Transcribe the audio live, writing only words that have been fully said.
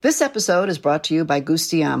This episode is brought to you by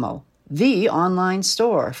Gustiamo, the online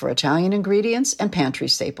store for Italian ingredients and pantry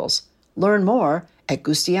staples. Learn more at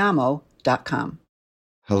gustiamo.com.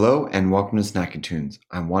 Hello and welcome to Snacky Tunes.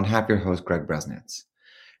 I'm one half your host, Greg Bresnitz.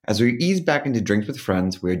 As we ease back into Drinks with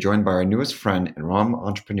Friends, we are joined by our newest friend and rum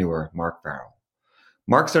entrepreneur, Mark Farrell.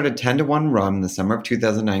 Mark started 10 to 1 Rum in the summer of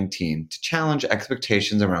 2019 to challenge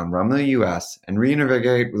expectations around rum in the U.S. and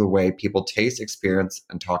reinvigorate the way people taste, experience,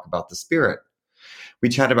 and talk about the spirit. We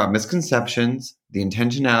chat about misconceptions, the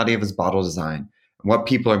intentionality of his bottle design, and what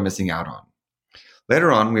people are missing out on.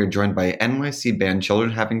 Later on, we are joined by NYC band Children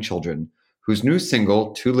Having Children, whose new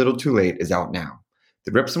single, Too Little Too Late, is out now.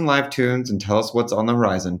 They rip some live tunes and tell us what's on the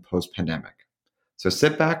horizon post-pandemic. So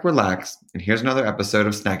sit back, relax, and here's another episode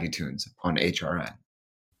of Snacky Tunes on HRN.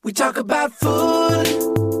 We talk about food,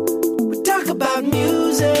 we talk about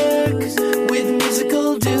music, with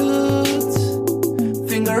musical dudes,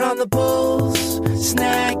 finger on the pulse,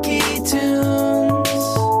 Snacky Tunes.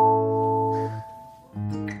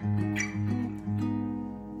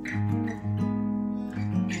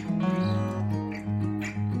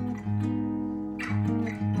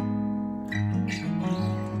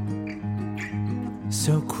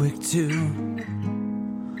 So quick to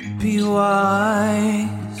be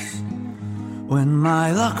wise. When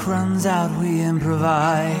my luck runs out, we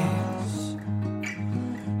improvise.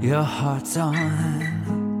 Your heart's on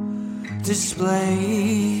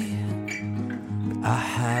display, but I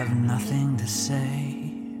have nothing to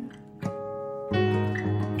say.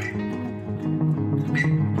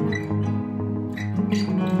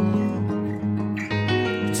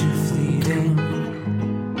 Too fleeting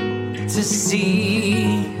to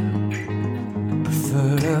see,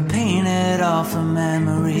 prefer to paint it off a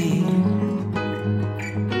memory.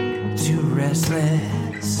 Too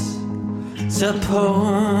restless,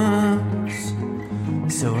 suppose,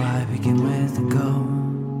 so I begin with a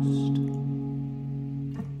ghost.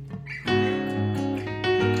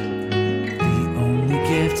 The only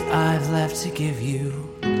gift I've left to give you.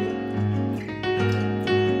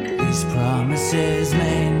 These promises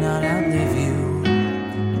may not outlive you.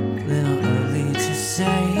 Little early to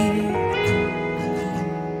say,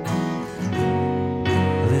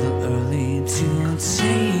 little early to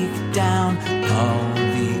take down all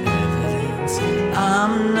the evidence.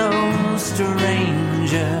 I'm no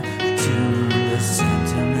stranger to the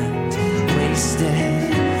sentiment,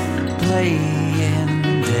 wasted,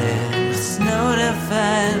 playing dead. It's no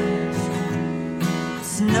defense,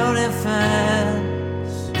 it's no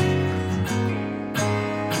defense.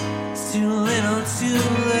 It's too little too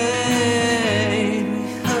late. We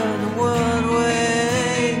heard the word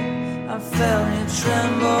wait. I felt it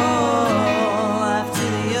tremble after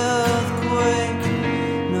the earthquake.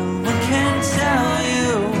 No one can tell you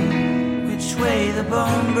which way the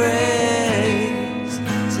bone breaks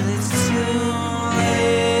till it's too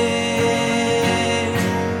late.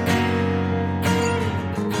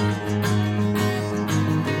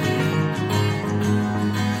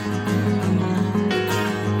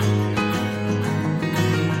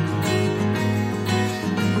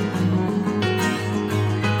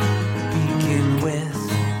 Begin with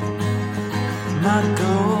my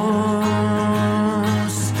ghost,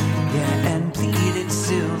 yeah, and plead it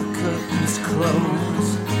till the curtains close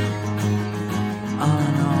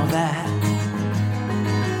on all that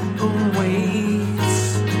awaits.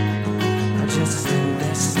 I just stood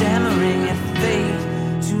there stammering at fate.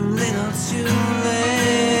 Too little too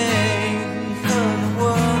late. We heard the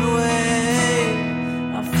word wait.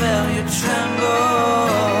 I felt you tremble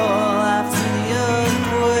after the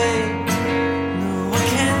earthquake. No one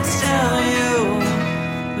can tell you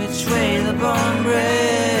which way the bone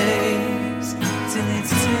breaks till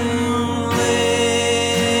it's too late.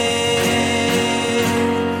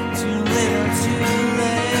 Too little too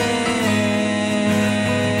late.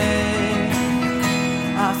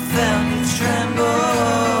 I felt you tremble.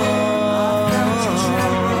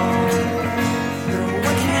 No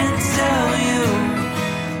one can tell you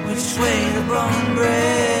which way the bone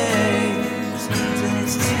breaks till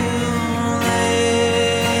it's too late.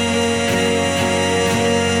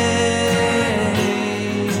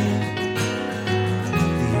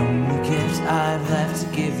 The only gift I've left to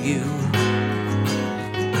give you.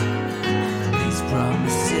 These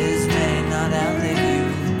promises may not outlive you.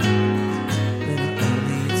 Little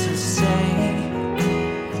early to say.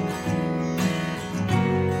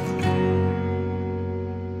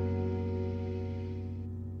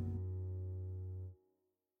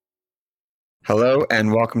 Hello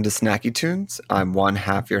and welcome to Snacky Tunes. I'm one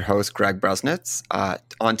half your host, Greg Bresnitz.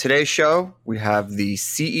 On today's show, we have the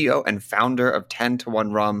CEO and founder of 10 to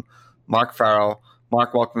 1 Rum, Mark Farrell.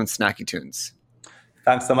 Mark, welcome to Snacky Tunes.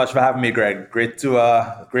 Thanks so much for having me, Greg. Great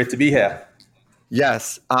to be here.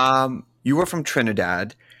 Yes. You were from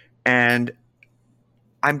Trinidad, and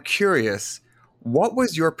I'm curious, what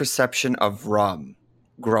was your perception of rum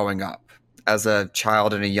growing up as a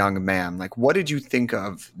child and a young man? Like, what did you think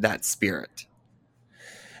of that spirit?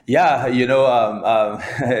 Yeah,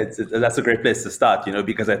 that's a great place to start,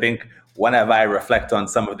 because I think whenever I reflect on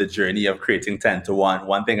some of the journey of creating 10 to 1,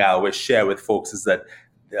 one thing I always share with folks is that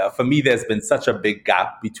for me, there's been such a big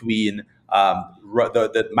gap between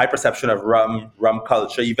my perception of rum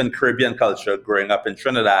culture, even Caribbean culture growing up in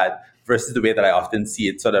Trinidad versus the way that I often see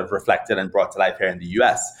it sort of reflected and brought to life here in the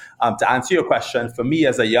US. To answer your question, for me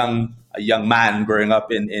as a young man growing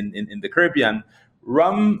up in the Caribbean,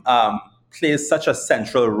 rum plays such a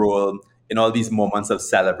central role in all these moments of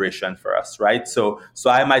celebration for us, right? So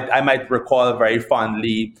I might recall very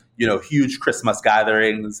fondly, huge Christmas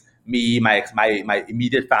gatherings, me, my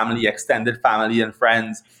immediate family, extended family, and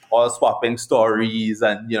friends all swapping stories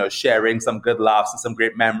and sharing some good laughs and some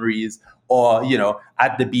great memories. Or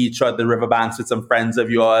at the beach or at the riverbanks with some friends of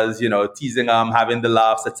yours, teasing them, having the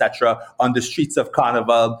laughs, etc. On the streets of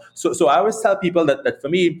Carnival. So I always tell people that for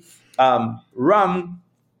me, rum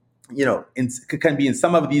can be in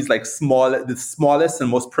some of these like the smallest and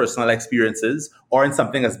most personal experiences, or in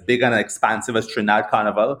something as big and expansive as Trinidad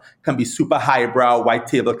Carnival. Can be super highbrow, white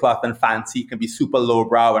tablecloth and fancy. Can be super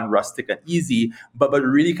lowbrow and rustic and easy. But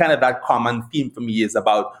really, kind of that common theme for me is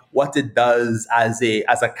about what it does as a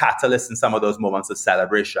catalyst in some of those moments of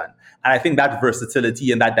celebration. And I think that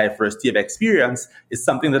versatility and that diversity of experience is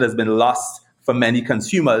something that has been lost for many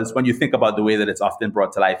consumers when you think about the way that it's often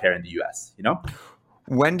brought to life here in the US.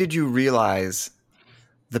 When did you realize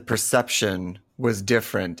the perception was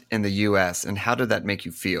different in the US, and how did that make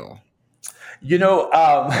you feel?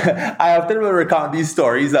 I often will recount these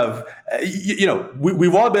stories of,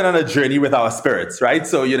 we've all been on a journey with our spirits, right?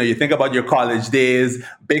 So, you think about your college days,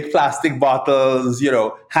 big plastic bottles,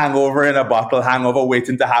 hangover in a bottle, hangover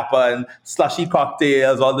waiting to happen, slushy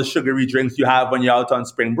cocktails, all the sugary drinks you have when you're out on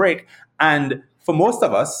spring break. And for most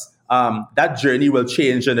of us, that journey will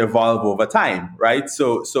change and evolve over time, right?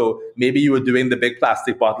 So maybe you were doing the big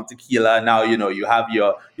plastic bottle tequila. Now, you have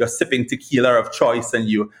your sipping tequila of choice, and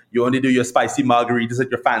you only do your spicy margaritas at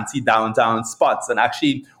your fancy downtown spots. And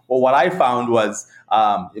actually, what I found was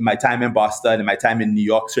in my time in Boston, in my time in New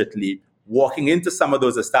York, certainly, walking into some of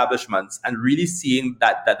those establishments and really seeing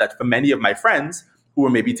that for many of my friends who were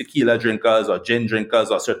maybe tequila drinkers or gin drinkers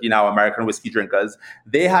or certainly now American whiskey drinkers,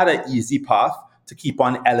 they had an easy path to keep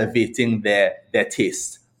on elevating their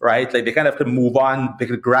taste, right? Like they kind of could move on, they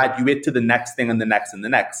could graduate to the next thing and the next and the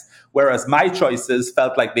next. Whereas my choices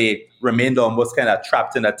felt like they remained almost kind of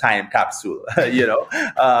trapped in a time capsule,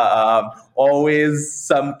 always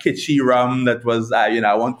some kitschy rum that was,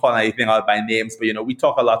 I won't call anything out by names, but, we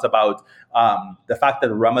talk a lot about the fact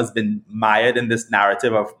that rum has been mired in this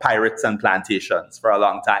narrative of pirates and plantations for a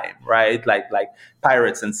long time, right? Like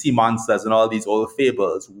pirates and sea monsters and all these old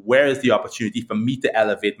fables. Where is the opportunity for me to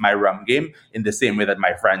elevate my rum game in the same way that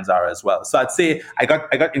my friends are as well? So I'd say I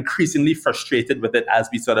got increasingly frustrated with it as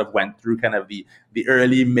we sort of went through kind of the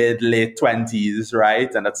early, mid, late 20s,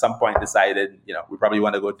 right? And at some point decided, we probably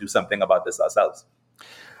want to go do something about this ourselves.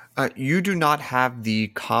 You do not have the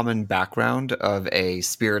common background of a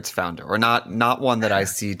spirits founder, or not one that I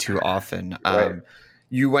see too often. Right.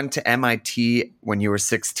 You went to MIT when you were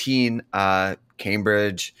 16,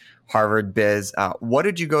 Cambridge, Harvard Biz. What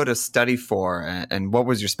did you go to study for, and what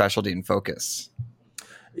was your specialty and focus?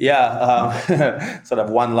 Yeah, sort of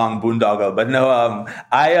one long boondoggle, but no.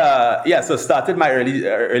 So started my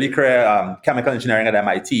early career chemical engineering at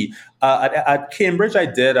MIT. At Cambridge, I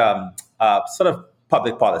did sort of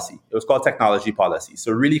public policy. It was called technology policy.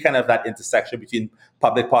 So really kind of that intersection between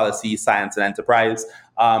public policy, science, and enterprise.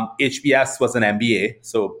 HBS was an MBA,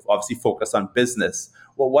 so obviously focused on business.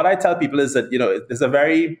 Well, what I tell people is that,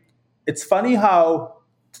 it's funny how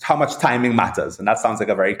much timing matters. And that sounds like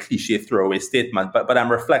a very cliche throwaway statement, but I'm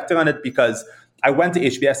reflecting on it because I went to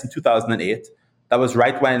HBS in 2008. That was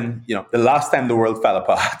right when, the last time the world fell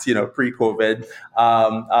apart, pre-COVID.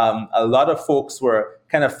 A lot of folks were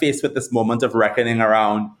kind of faced with this moment of reckoning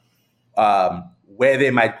around where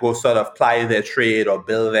they might go sort of ply their trade or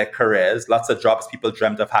build their careers. Lots of jobs people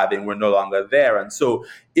dreamt of having were no longer there. And so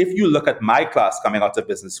if you look at my class coming out of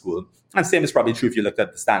business school, and same is probably true if you look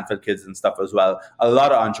at the Stanford kids and stuff as well, a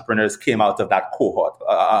lot of entrepreneurs came out of that cohort,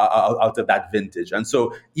 out of that vintage. And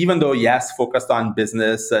so even though, yes, focused on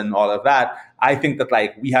business and all of that, I think that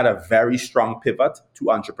we had a very strong pivot to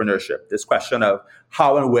entrepreneurship. This question of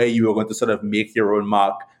how and where you were going to sort of make your own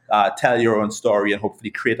mark, tell your own story, and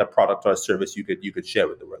hopefully create a product or a service you could share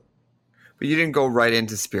with the world. But you didn't go right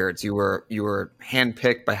into spirits. You were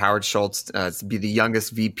handpicked by Howard Schultz to be the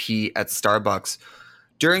youngest VP at Starbucks.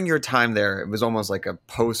 During your time there, it was almost like a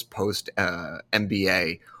post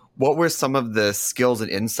MBA. What were some of the skills and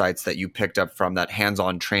insights that you picked up from that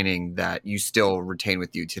hands-on training that you still retain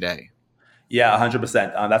with you today? Yeah,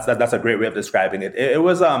 100%. That's a great way of describing it. It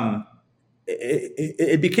was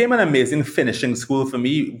it became an amazing finishing school for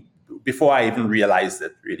me before I even realized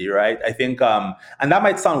it, really, right? I think, and that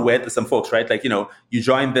might sound weird to some folks, right? Like, you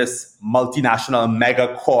join this multinational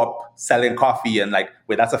mega corp selling coffee and like,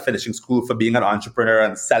 wait, that's a finishing school for being an entrepreneur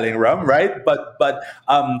and selling rum, right? But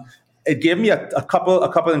it gave me a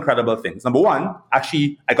couple incredible things. Number one,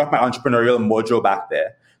 actually, I got my entrepreneurial mojo back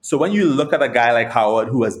there. So when you look at a guy like Howard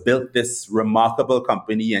who has built this remarkable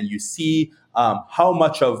company and you see how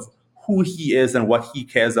much of who he is and what he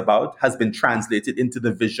cares about has been translated into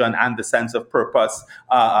the vision and the sense of purpose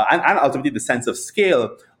and ultimately the sense of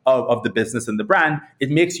scale of the business and the brand, it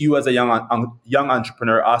makes you as a young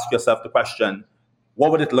entrepreneur ask yourself the question, what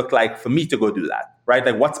would it look like for me to go do that, right?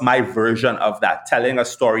 Like, what's my version of that, telling a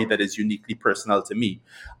story that is uniquely personal to me?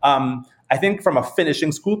 I think from a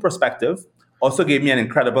finishing school perspective, also gave me an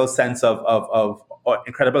incredible sense of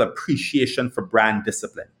incredible appreciation for brand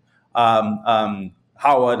discipline.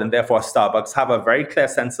 Howard and therefore Starbucks have a very clear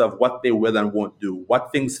sense of what they will and won't do,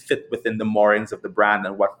 what things fit within the moorings of the brand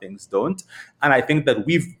and what things don't. And I think that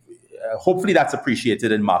hopefully that's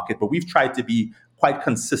appreciated in market, but we've tried to be quite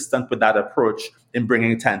consistent with that approach in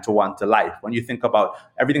bringing 10 to 1 to life. When you think about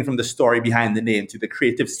everything from the story behind the name to the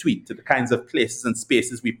creative suite, to the kinds of places and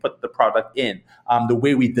spaces we put the product in, the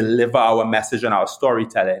way we deliver our message and our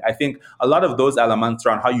storytelling, I think a lot of those elements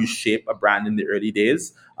around how you shape a brand in the early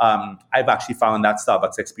days, I've actually found that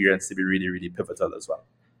Starbucks experience to be really, really pivotal as well.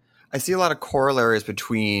 I see a lot of corollaries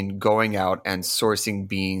between going out and sourcing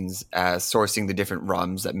beans as sourcing the different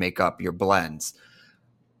rums that make up your blends.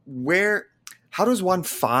 How does one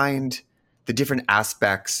find the different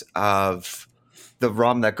aspects of the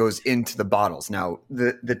rum that goes into the bottles? Now,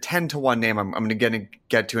 the 10 to 1 name I'm going to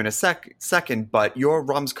get to in a second, but your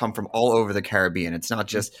rums come from all over the Caribbean. It's not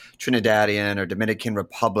just Trinidadian or Dominican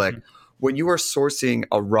Republic. When you are sourcing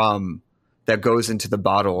a rum that goes into the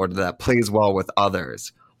bottle or that plays well with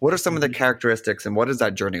others, what are some of the characteristics and what does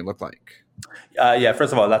that journey look like? Yeah,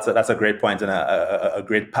 first of all, that's a great point and a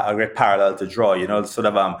great parallel to draw.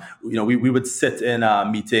 We would sit in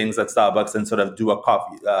meetings at Starbucks and sort of do a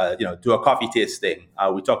coffee tasting.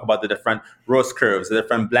 We talk about the different roast curves, the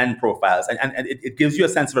different blend profiles, and it gives you a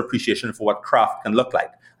sense of appreciation for what craft can look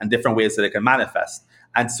like and different ways that it can manifest.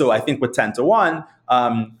 And so I think with 10 to 1,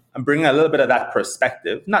 I'm bringing a little bit of that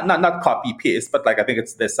perspective, not copy paste, but like I think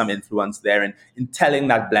there's some influence there in telling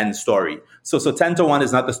that blend story. So 10 to 1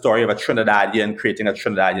 is not the story of a Trinidadian creating a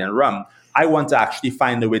Trinidadian rum. I want to actually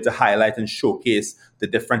find a way to highlight and showcase the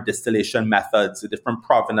different distillation methods, the different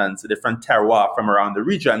provenance, the different terroir from around the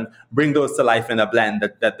region, bring those to life in a blend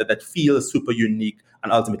that feels super unique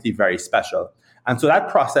and ultimately very special. And so that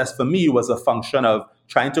process for me was a function of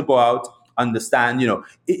trying to go out, understand,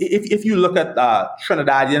 if you look at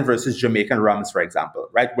Trinidadian versus Jamaican rums, for example,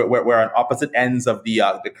 right, we're on opposite ends of the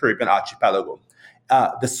Caribbean archipelago.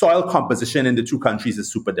 The soil composition in the two countries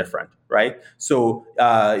is super different, right? So,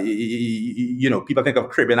 people think of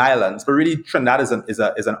Caribbean islands, but really Trinidad is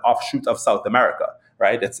an offshoot of South America,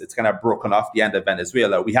 right? It's kind of broken off the end of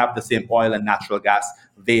Venezuela. We have the same oil and natural gas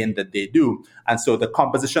vein that they do. And so the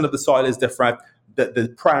composition of the soil is different.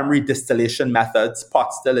 The primary distillation methods,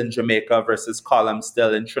 pot still in Jamaica versus column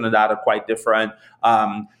still in Trinidad, are quite different.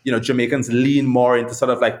 Jamaicans lean more into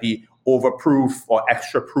sort of like the overproof or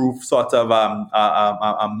extra proof sort of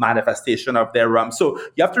a manifestation of their rum. So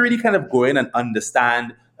you have to really kind of go in and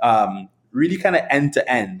understand really kind of end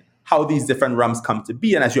to end how these different rums come to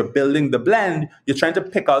be. And as you're building the blend, you're trying to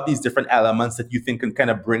pick out these different elements that you think can kind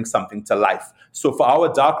of bring something to life. So for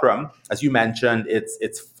our dark rum, as you mentioned,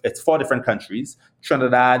 it's 4 different countries: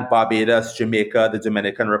 Trinidad, Barbados, Jamaica, the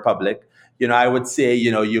Dominican Republic. I would say,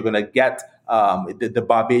 you're going to get the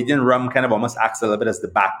Barbadian rum kind of almost acts a little bit as the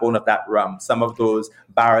backbone of that rum. Some of those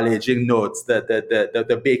barrel aging notes,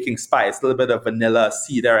 the baking spice, a little bit of vanilla,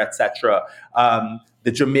 cedar, etc.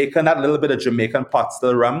 The Jamaican, that little bit of Jamaican pot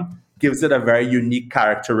still rum gives it a very unique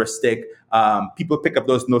characteristic. People pick up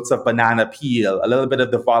those notes of banana peel, a little bit of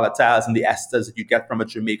the volatiles and the esters that you get from a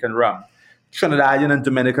Jamaican rum. Trinidadian and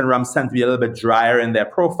Dominican rums tend to be a little bit drier in their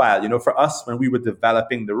profile. For us, when we were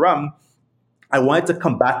developing the rum, I wanted to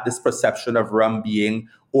combat this perception of rum being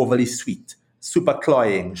overly sweet. super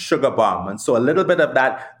cloying, sugar bomb. And so a little bit of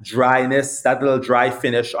that dryness, that little dry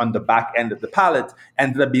finish on the back end of the palate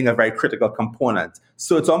ended up being a very critical component.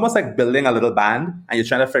 So it's almost like building a little band and you're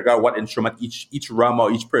trying to figure out what instrument each rum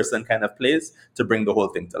or each person kind of plays to bring the whole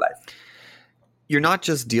thing to life. You're not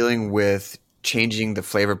just dealing with changing the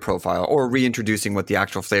flavor profile or reintroducing what the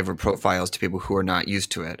actual flavor profile is to people who are not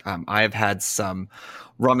used to it. I have had some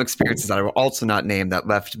rum experiences that I will also not name that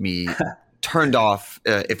left me turned off,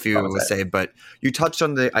 if you would say, but you touched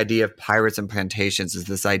on the idea of pirates and plantations as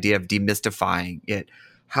this idea of demystifying it.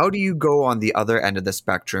 How do you go on the other end of the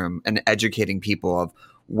spectrum and educating people of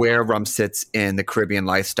where rum sits in the Caribbean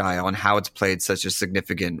lifestyle and how it's played such a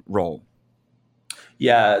significant role?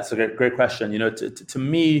 Yeah, it's a great question. You know, to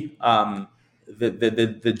me,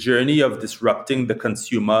 the journey of disrupting the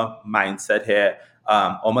consumer mindset here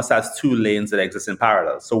almost has two lanes that exist in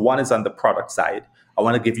parallel. So one is on the product side. I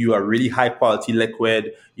want to give you a really high quality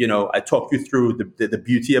liquid. You know, I talk you through the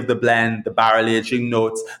beauty of the blend, the barrel aging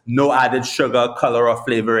notes, no added sugar, color, or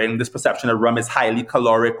flavoring. This perception of rum is highly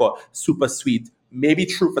caloric or super sweet. Maybe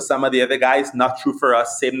true for some of the other guys, not true for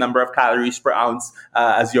us. Same number of calories per ounce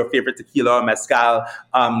as your favorite tequila or mezcal.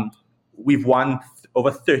 We've won over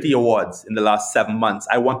 30 awards in the last 7 months.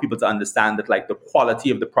 I want people to understand that like the quality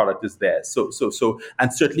of the product is there. So,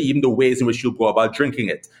 and certainly even the ways in which you go about drinking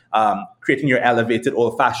it, creating your elevated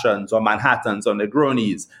old fashions or Manhattans or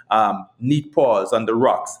Negronis, neat pours on the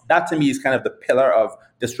rocks. That to me is kind of the pillar of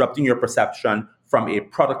disrupting your perception from a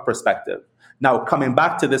product perspective. Now, coming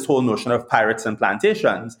back to this whole notion of pirates and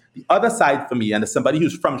plantations, the other side for me, and as somebody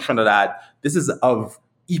who's from Trinidad, this is of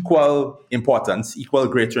equal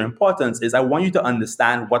greater importance, is I want you to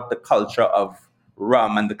understand what the culture of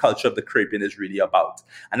rum and the culture of the Caribbean is really about.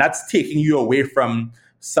 And that's taking you away from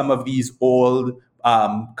some of these old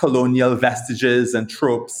colonial vestiges and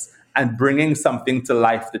tropes and bringing something to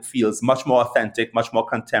life that feels much more authentic, much more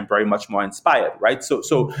contemporary, much more inspired, right?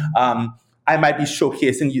 So I might be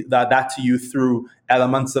showcasing that to you through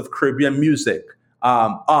elements of Caribbean music,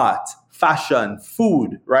 art, fashion,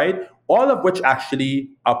 food, right? All of which actually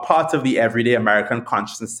are part of the everyday American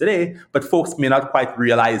consciousness today, but folks may not quite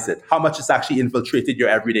realize it, how much it's actually infiltrated your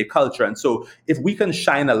everyday culture. And so if we can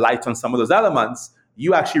shine a light on some of those elements,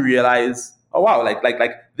 you actually realize, oh, wow, like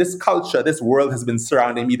this culture, this world has been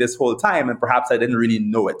surrounding me this whole time, and perhaps I didn't really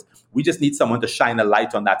know it. We just need someone to shine a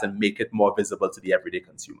light on that and make it more visible to the everyday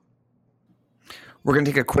consumer. We're going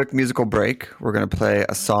to take a quick musical break. We're going to play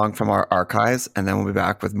a song from our archives, and then we'll be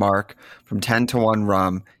back with Mark from 10 to 1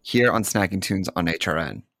 Rum here on Snacking Tunes on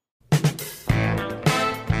HRN.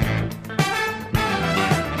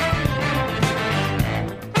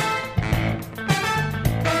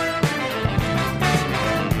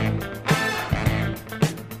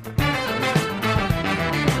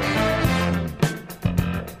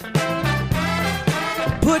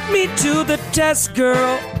 Put me to the test,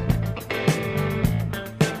 girl.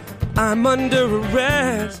 I'm under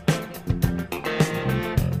arrest.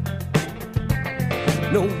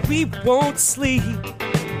 No, we won't sleep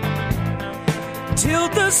till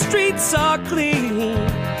the streets are clean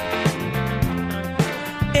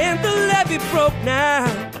and the levee broke now.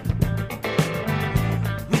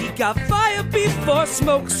 We got fire before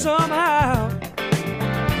smoke somehow.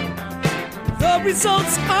 The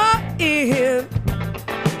results are in.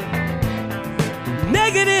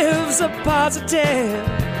 Negatives are positive.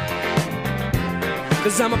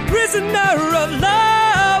 'Cause I'm a prisoner of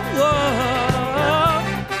love.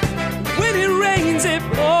 When it rains, it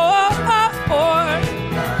pours.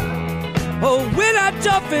 Oh, when I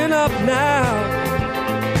toughen up now,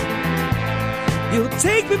 you'll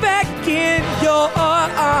take me back in your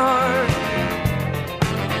arms.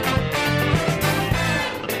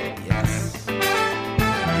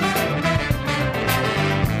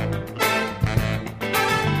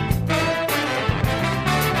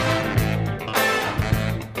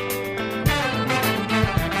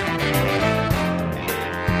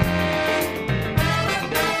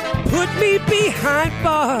 Me behind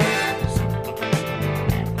bars.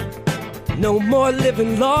 No more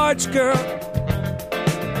living large, girl.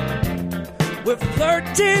 We're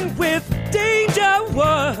flirting with danger.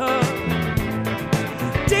 Whoa.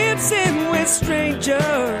 Dancing with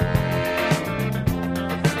strangers.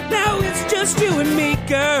 Now it's just you and me,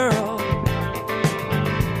 girl.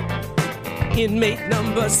 Inmate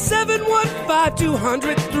number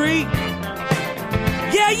 715-203.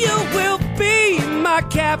 Yeah, you will be my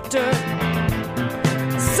captor.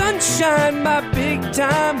 Sunshine, my big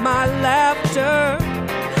time, my laughter.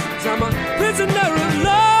 'Cause I'm a prisoner of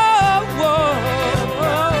love.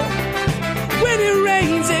 When it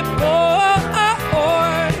rains, it pours.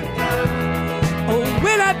 Oh,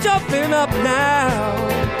 when I toughen up now.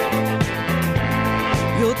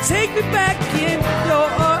 You'll take me back in your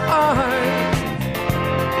arms.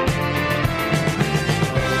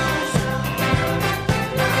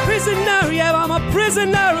 Prisoner, yeah, I'm a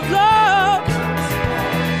prisoner of love.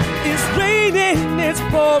 It's raining, it's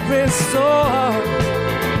pouring so.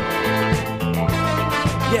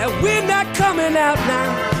 Yeah, we're not coming out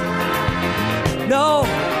now. No.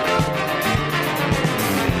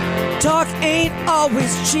 Talk ain't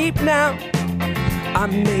always cheap now. I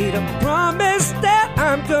made a promise that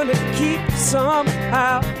I'm gonna keep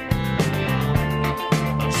somehow.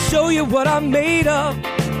 Show you what I'm made of.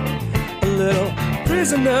 A little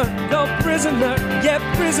prisoner, no prisoner, yeah,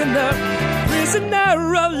 prisoner,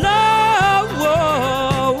 prisoner of love.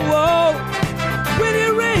 Whoa, whoa. When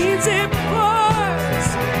it rains, it pours.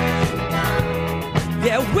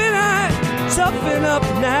 Yeah, when I toughen up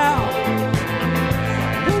now,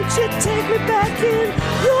 won't you take me back in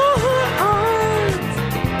your arms?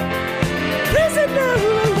 Prisoner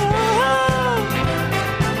of love.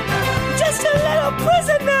 Just a little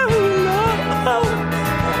prisoner of love.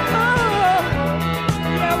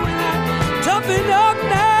 Toughen up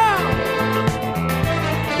now.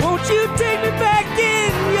 Won't you take me back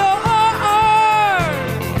in your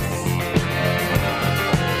arms?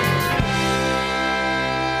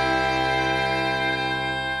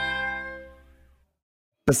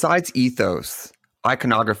 Besides ethos,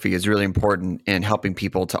 iconography is really important in helping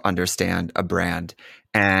people to understand a brand.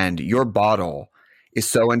 And your bottle is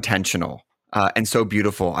so intentional and so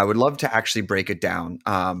beautiful. I would love to actually break it down,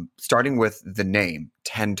 starting with the name,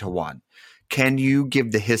 10 to 1. Can you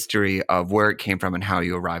give the history of where it came from and how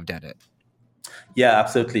you arrived at it? Yeah,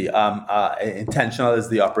 absolutely. Intentional is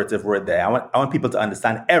the operative word there. I want people to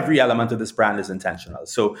understand every element of this brand is intentional.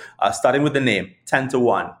 So starting with the name, 10 to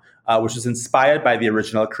 1, which was inspired by the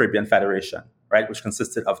original Caribbean Federation, right, which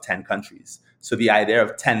consisted of 10 countries. So the idea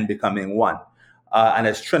of 10 becoming 1. And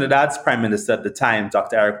as Trinidad's prime minister at the time,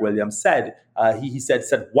 Dr. Eric Williams said, he said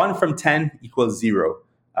 1 from 10 equals 0.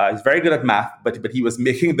 He's very good at math, but he was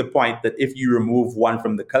making the point that if you remove 1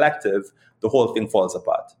 from the collective, the whole thing falls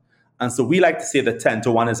apart. And so we like to say that 10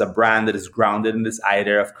 to 1 is a brand that is grounded in this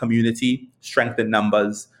idea of community, strength in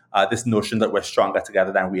numbers, this notion that we're stronger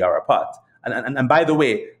together than we are apart. And by the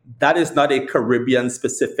way, that is not a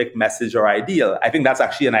Caribbean-specific message or ideal. I think that's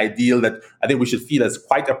actually an ideal that I think we should feel is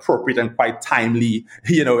quite appropriate and quite timely,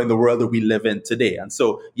 in the world that we live in today. And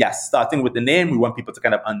so, yes, starting with the name, we want people to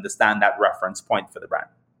kind of understand that reference point for the brand.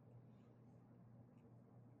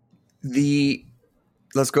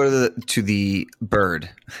 Let's go to the bird.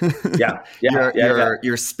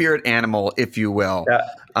 Your spirit animal, if you will.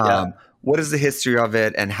 What is the history of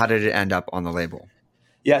it, and how did it end up on the label?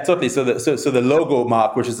 Yeah, totally. So the logo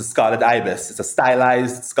mark, which is the scarlet ibis, it's a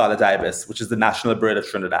stylized scarlet ibis, which is the national bird of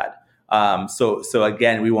Trinidad. So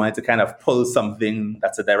again, we wanted to kind of pull something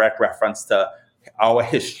that's a direct reference to our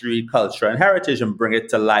history, culture, and heritage, and bring it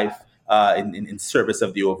to life in service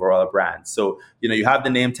of the overall brand. So you have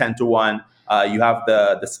the name 10 to 1. You have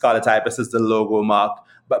the scarlet ibis as the logo mark.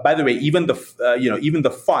 But by the way, even the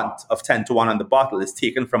font of 10 to 1 on the bottle is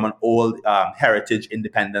taken from an old heritage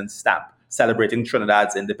independence stamp celebrating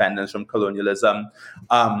Trinidad's independence from colonialism.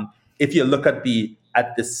 If you look at the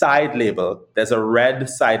side label, there's a red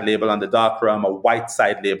side label on the dark rum, a white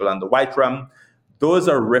side label on the white rum. Those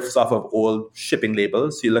are riffs off of old shipping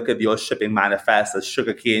labels. So you look at the old shipping manifest as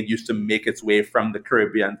sugarcane used to make its way from the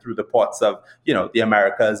Caribbean through the ports of, the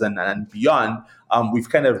Americas and beyond. We've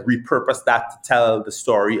kind of repurposed that to tell the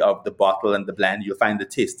story of the bottle and the blend. You'll find the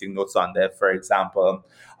tasting notes on there, for example.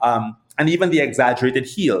 And even the exaggerated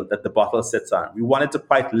heel that the bottle sits on. We wanted to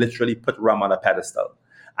quite literally put rum on a pedestal.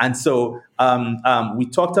 And so we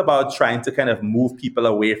talked about trying to kind of move people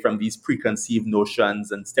away from these preconceived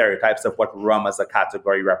notions and stereotypes of what rum as a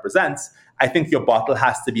category represents. I think your bottle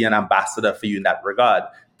has to be an ambassador for you in that regard.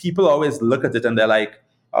 People always look at it and they're like,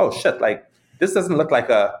 oh, shit, this doesn't look like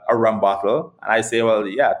a rum bottle. And I say, well,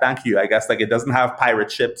 yeah, thank you. I guess it doesn't have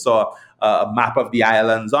pirate ships or a map of the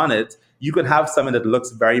islands on it. You could have something that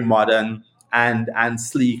looks very modern and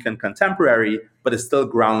sleek and contemporary, but is still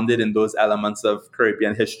grounded in those elements of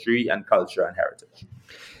Caribbean history and culture and heritage.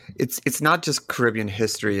 It's not just Caribbean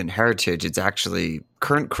history and heritage. It's actually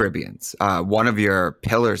current Caribbeans. One of your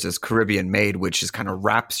pillars is Caribbean Made, which is kind of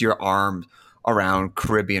wraps your arm around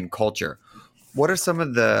Caribbean culture. What are some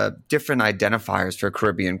of the different identifiers for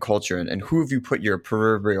Caribbean culture, and who have you put your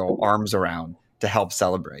proverbial arms around to help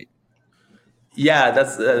celebrate? Yeah,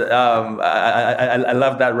 that's I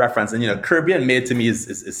love that reference. And Caribbean Made to me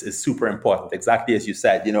is super important. Exactly as you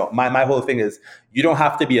said. My whole thing is you don't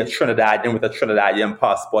have to be a Trinidadian with a Trinidadian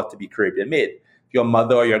passport to be Caribbean Made. your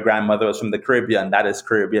mother or your grandmother was from the Caribbean, that is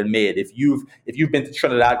Caribbean made. If you've been to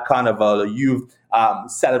Trinidad Carnival, or you've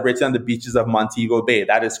celebrated on the beaches of Montego Bay,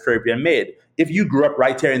 that is Caribbean made. If you grew up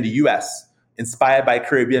right here in the US, inspired by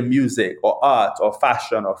Caribbean music or art or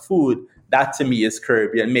fashion or food, that to me is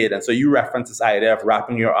Caribbean made. And so you reference this idea of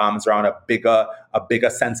wrapping your arms around a bigger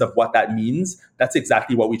sense of what that means. That's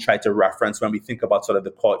exactly what we try to reference when we think about sort of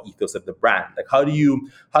the core ethos of the brand. Like how do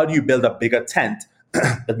you build a bigger tent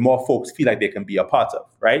that more folks feel like they can be a part of,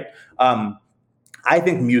 right? I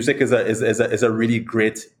think music is a really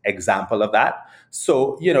great example of that.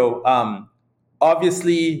 So,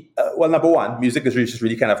 obviously, number one, music is just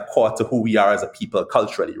really kind of core to who we are as a people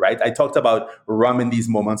culturally, right? I talked about rum in these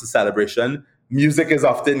moments of celebration. Music is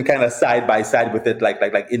often kind of side by side with it, like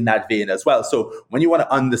in that vein as well. So when you want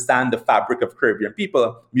to understand the fabric of Caribbean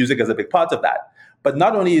people, music is a big part of that. But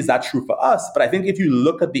not only is that true for us, but I think if you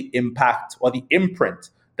look at the impact or the imprint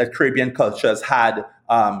that Caribbean culture has had,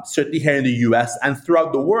 certainly here in the US and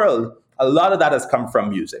throughout the world, a lot of that has come from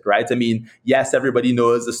music, right? I mean, yes, everybody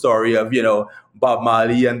knows the story of, Bob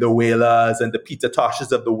Marley and the Wailers and the Peter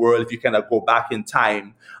Toshes of the world, if you kind of go back in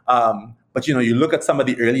time. But, you look at some of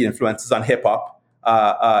the early influences on hip hop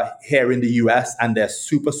here in the US, and they're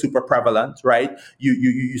super, super prevalent, right?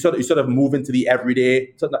 You sort of move into the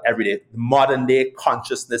modern day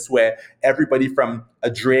consciousness where everybody from a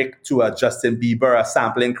Drake to a Justin Bieber are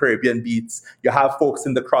sampling Caribbean beats. You have folks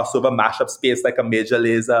in the crossover mashup space like a Major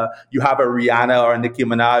Lazer. You have a Rihanna or a Nicki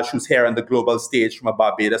Minaj who's here on the global stage from a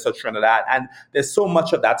Barbados or Trinidad. And there's so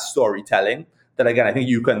much of that storytelling that, again, I think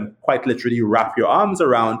you can quite literally wrap your arms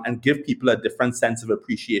around and give people a different sense of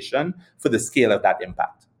appreciation for the scale of that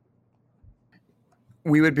impact.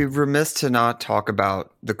 We would be remiss to not talk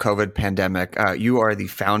about the COVID pandemic. You are the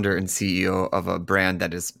founder and CEO of a brand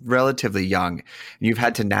that is relatively young. You've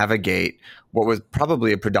had to navigate what was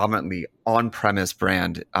probably a predominantly on-premise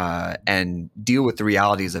brand and deal with the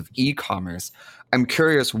realities of e-commerce. I'm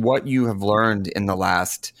curious what you have learned in the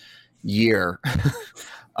last year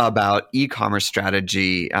about e-commerce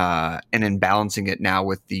strategy and in balancing it now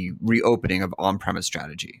with the reopening of on-premise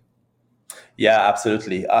strategy. Yeah,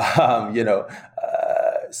 absolutely.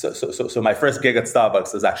 So my first gig at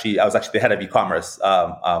Starbucks was I was actually the head of e-commerce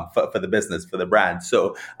for the business, for the brand.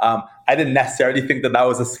 So I didn't necessarily think that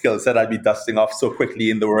was a skill set I'd be dusting off so quickly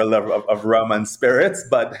in the world of rum and spirits,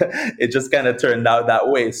 but it just kind of turned out that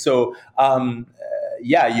way. So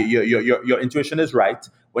your intuition is right.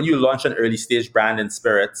 When you launch an early stage brand in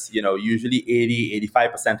spirits, usually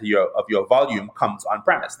 80-85% of your volume comes on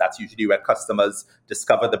premise. That's usually where customers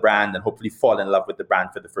discover the brand and hopefully fall in love with the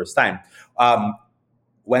brand for the first time.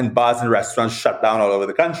 When bars and restaurants shut down all over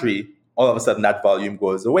the country, all of a sudden that volume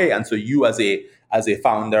goes away. And so you as a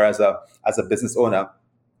founder, as a business owner,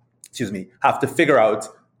 have to figure out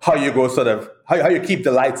how you go how you keep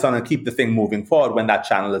the lights on and keep the thing moving forward when that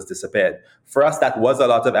channel has disappeared. For us, that was a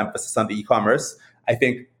lot of emphasis on the e-commerce. I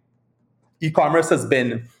think e-commerce has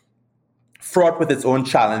been fraught with its own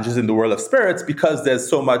challenges in the world of spirits because there's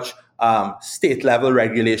so much state level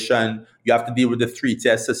regulation. You have to deal with the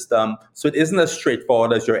 3-tier system. So it isn't as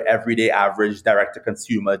straightforward as your everyday average direct to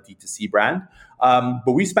consumer D2C brand.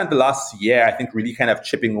 But we spent the last year, I think, really kind of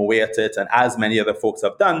chipping away at it. And as many other folks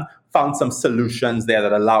have done, found some solutions there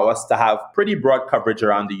that allow us to have pretty broad coverage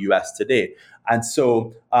around the US today. And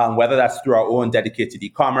so whether that's through our own dedicated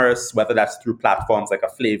e-commerce, whether that's through platforms like a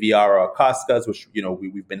Flaviar or a Cascas, which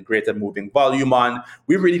we've been great at moving volume on,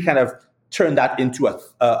 we've really kind of turned that into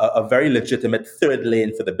a very legitimate third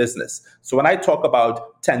lane for the business. So when I talk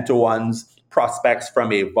about 10-to-1s prospects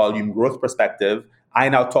from a volume growth perspective, I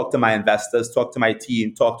now talk to my investors, talk to my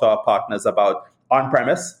team, talk to our partners about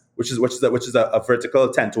on-premise, which is a vertical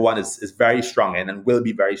 10-to-1 is very strong in and will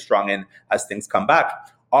be very strong in as things come back,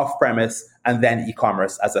 off-premise, and then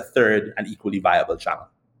e-commerce as a third and equally viable channel.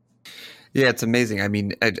 Yeah, it's amazing. I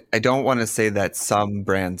mean, I don't want to say that some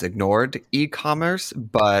brands ignored e-commerce,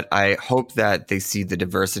 but I hope that they see the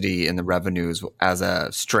diversity in the revenues as a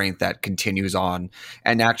strength that continues on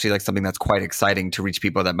and actually like something that's quite exciting to reach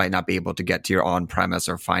people that might not be able to get to your on-premise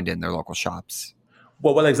or find it in their local shops.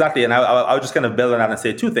 Well, exactly. And I was just going to build on that and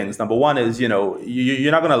say two things. Number one is, you're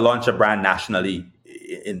not going to launch a brand nationally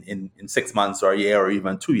in 6 months or a year or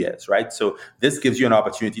even 2 years, right? So this gives you an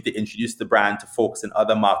opportunity to introduce the brand to folks in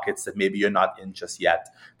other markets that maybe you're not in just yet.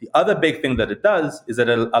 The other big thing that it does is that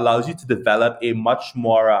it allows you to develop a much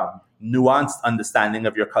more nuanced understanding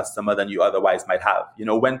of your customer than you otherwise might have.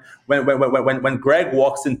 When Greg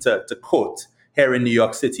walks into Cote here in New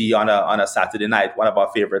York City on a Saturday night, one of our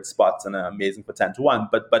favorite spots and amazing for 10-to-1,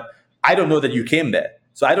 but I don't know that you came there.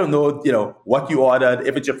 So I don't know, what you ordered,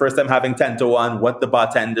 if it's your first time having 10 to 1, what the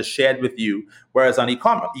bartender shared with you. Whereas on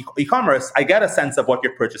e-commerce, I get a sense of what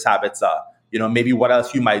your purchase habits are. Maybe what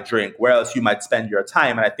else you might drink, where else you might spend your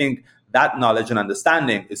time. And I think that knowledge and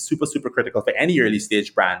understanding is super, super critical for any early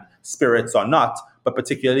stage brand, spirits or not, but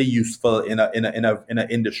particularly useful in an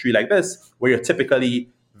industry like this, where you're typically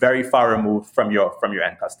very far removed from your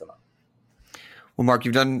end customer. Well, Mark,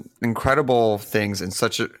 you've done incredible things in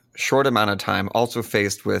such a short amount of time, also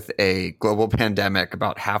faced with a global pandemic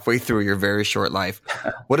about halfway through your very short life.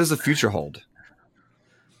 What does the future hold?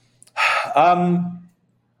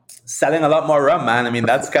 Selling a lot more rum, man. I mean,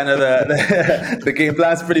 that's kind of the game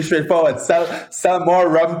plan's pretty straightforward. Sell more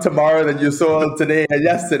rum tomorrow than you sold today and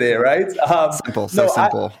yesterday, right? Simple. So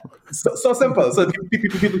simple. So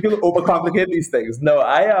people overcomplicate these things. No,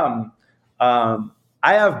 I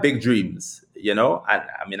have big dreams, and I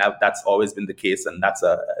mean that's always been the case, and that's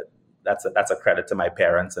a credit to my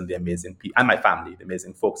parents and the amazing people and my family, the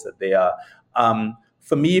amazing folks that they are.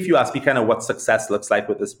 For me, if you ask me kind of what success looks like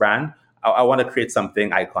with this brand, I want to create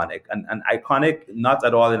something iconic, and iconic not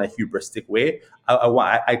at all in a hubristic way. I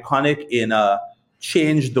want iconic in a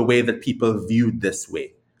change the way that people view this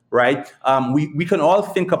way, right? We can all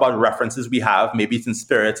think about references we have. Maybe it's in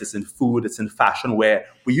spirits, it's in food, it's in fashion, where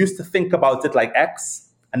we used to think about it like X,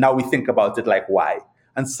 and now we think about it like Y.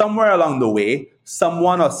 And somewhere along the way,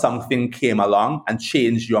 someone or something came along and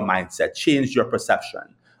changed your mindset, changed your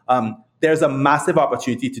perception. There's a massive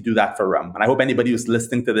opportunity to do that for rum. And I hope anybody who's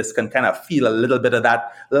listening to this can kind of feel a little bit of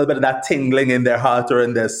that tingling in their heart or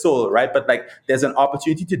in their soul, right? But there's an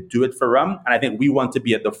opportunity to do it for rum. And I think we want to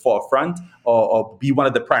be at the forefront or be one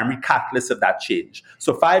of the primary catalysts of that change.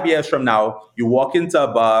 So 5 years from now, you walk into a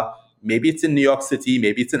bar, maybe it's in New York City,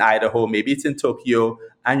 maybe it's in Idaho, maybe it's in Tokyo,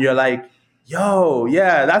 and you're like, yo,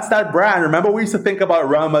 yeah, that's that brand. Remember, we used to think about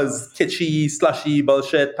rum as kitschy, slushy,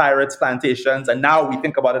 bullshit, pirates, plantations, and now we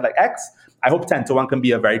think about it like X. I hope 10 to 1 can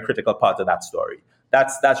be a very critical part of that story.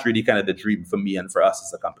 That's really kind of the dream for me and for us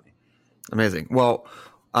as a company. Amazing. Well,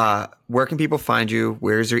 where can people find you?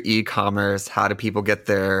 Where's your e-commerce? How do people get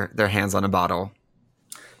their hands on a bottle?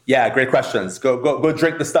 Yeah, great questions. Go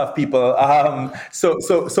drink the stuff, people. So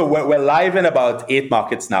we're live in about 8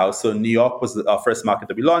 markets now. So New York was our first market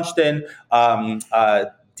that we launched in.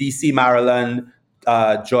 DC, Maryland,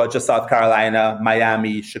 Georgia, South Carolina,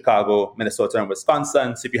 Miami, Chicago, Minnesota, and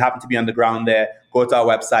Wisconsin. So if you happen to be on the ground there, go to our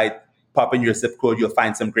website, pop in your zip code. You'll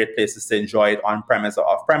find some great places to enjoy it on-premise or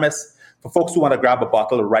off-premise. For folks who want to grab a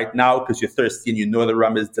bottle right now because you're thirsty and you know the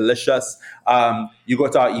rum is delicious, you go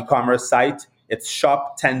to our e-commerce site. It's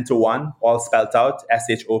shop 10 to 1, all spelled out,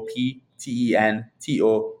 SHOPTENTOONE,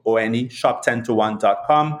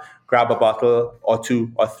 shop10to1.com. Grab a bottle or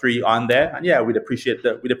 2 or 3 on there. And yeah, we'd appreciate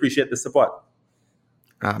the support.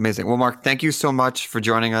 Amazing. Well, Mark, thank you so much for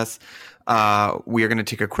joining us. We are going to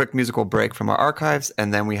take a quick musical break from our archives,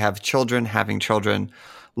 and then we have Children Having Children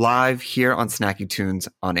live here on Snacky Tunes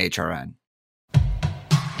on HRN.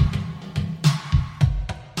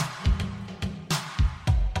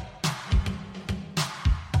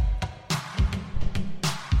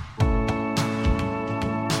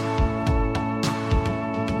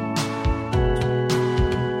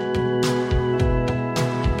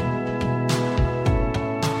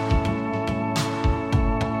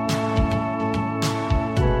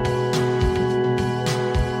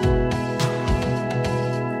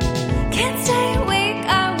 Can't stay awake,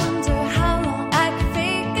 I wonder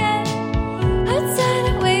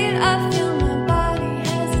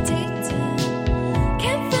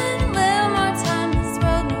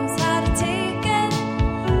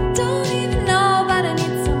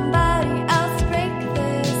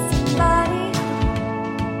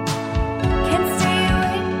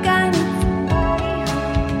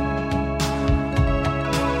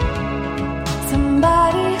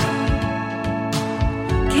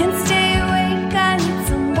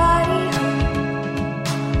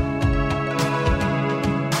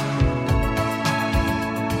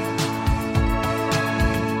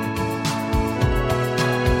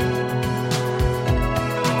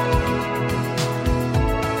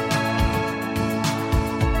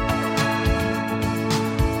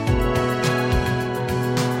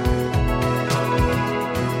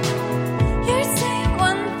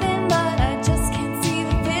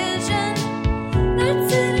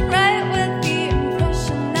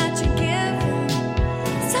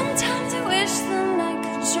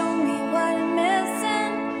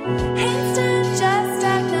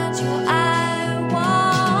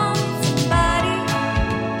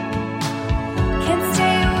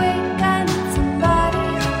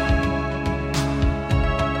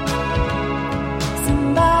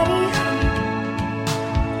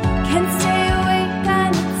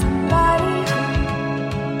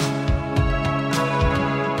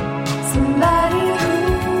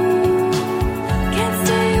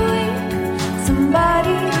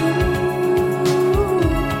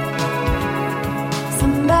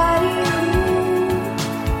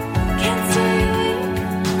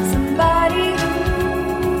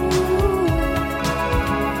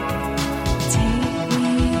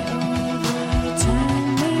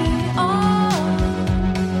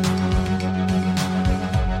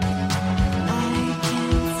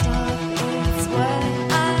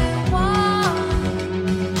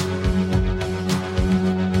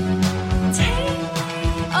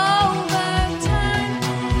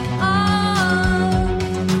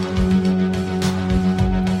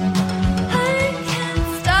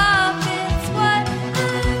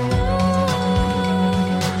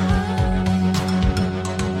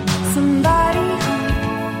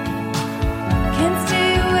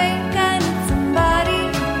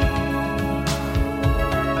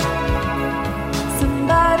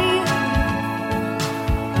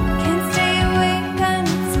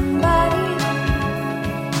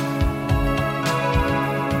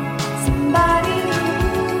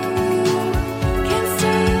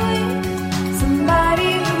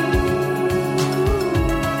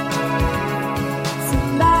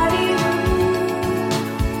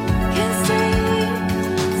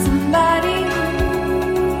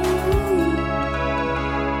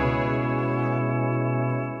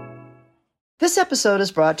This episode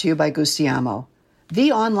is brought to you by Gustiamo,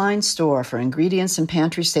 the online store for ingredients and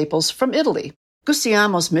pantry staples from Italy.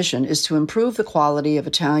 Gustiamo's mission is to improve the quality of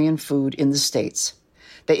Italian food in the States.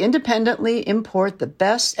 They independently import the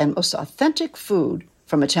best and most authentic food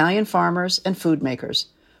from Italian farmers and food makers,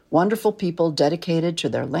 wonderful people dedicated to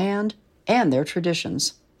their land and their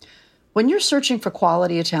traditions. When you're searching for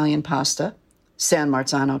quality Italian pasta, San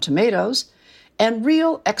Marzano tomatoes, and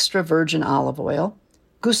real extra virgin olive oil,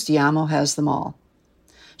 Gustiamo has them all.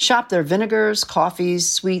 Shop their vinegars, coffees,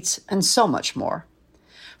 sweets, and so much more.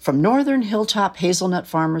 From northern hilltop hazelnut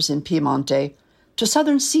farmers in Piemonte to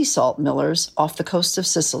southern sea salt millers off the coast of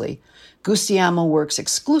Sicily, Gustiamo works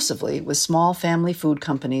exclusively with small family food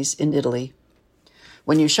companies in Italy.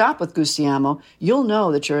 When you shop with Gustiamo, you'll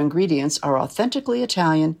know that your ingredients are authentically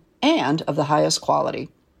Italian and of the highest quality.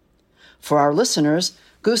 For our listeners,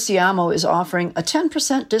 Gustiamo is offering a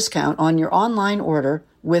 10% discount on your online order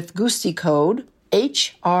with Gusti code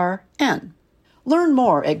HRN. Learn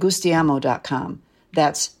more at Gustiamo.com.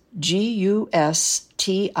 That's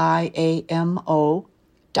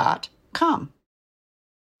GUSTIAMO.com.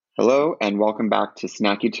 Hello, and welcome back to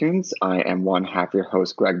Snacky Tunes. I am one half your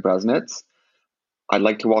host, Greg Bresnitz. I'd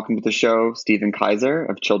like to welcome to the show Stephen Kaiser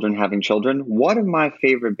of Children Having Children, one of my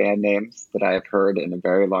favorite band names that I have heard in a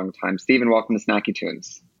very long time. Stephen, welcome to Snacky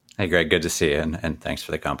Tunes. Hey, Greg, good to see you, and thanks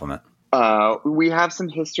for the compliment. We have some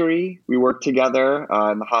history. We worked together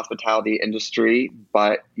in the hospitality industry,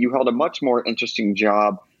 but you held a much more interesting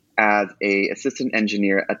job as an assistant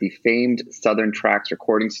engineer at the famed Southern Tracks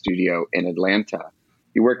recording studio in Atlanta.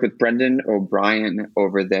 You worked with Brendan O'Brien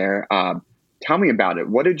over there. Tell me about it.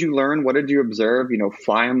 What did you learn? What did you observe?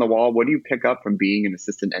 Fly on the wall. What do you pick up from being an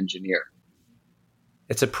assistant engineer?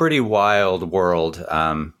 It's a pretty wild world.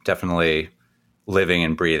 Definitely living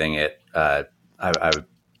and breathing it. I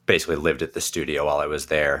basically lived at the studio while I was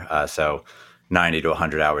there. So 90 to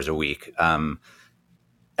 100 hours a week. At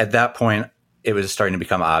that point, it was starting to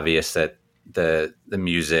become obvious that the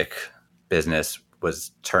music business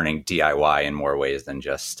was turning DIY in more ways than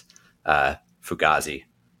just Fugazi.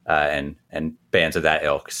 And bands of that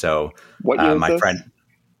ilk. So what year my is friend,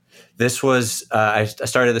 this was, I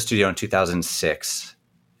started the studio in 2006,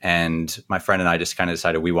 and my friend and I just kind of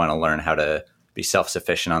decided we want to learn how to be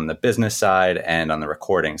self-sufficient on the business side and on the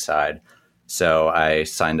recording side. So I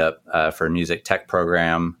signed up for a music tech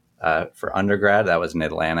program for undergrad. That was in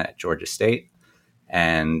Atlanta at Georgia State.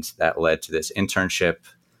 And that led to this internship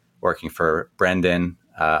working for Brendan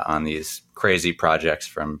on these crazy projects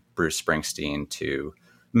from Bruce Springsteen to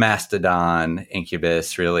Mastodon,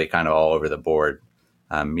 Incubus, really kind of all over the board,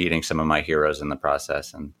 meeting some of my heroes in the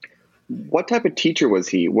process. And what type of teacher was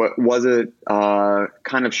he? What was it?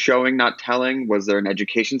 Kind of showing, not telling? Was there an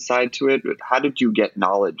education side to it? How did you get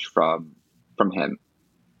knowledge from him?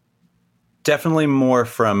 Definitely more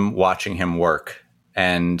from watching him work.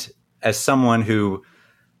 And as someone who,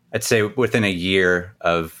 I'd say within a year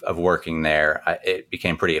of working there, it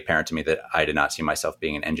became pretty apparent to me that I did not see myself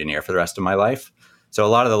being an engineer for the rest of my life. So a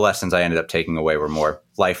lot of the lessons I ended up taking away were more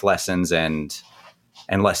life lessons and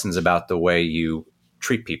lessons about the way you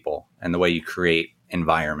treat people and the way you create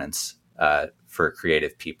environments for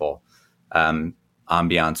creative people.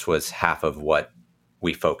 Ambiance was half of what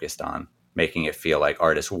we focused on, making it feel like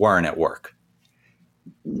artists weren't at work.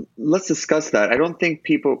 Let's discuss that. I don't think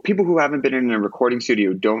people who haven't been in a recording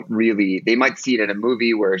studio don't really, they might see it in a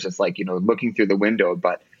movie where it's just like, looking through the window,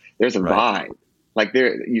 but there's a vibe. Like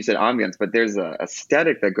you said ambience, but there's a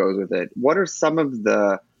aesthetic that goes with it. What are some of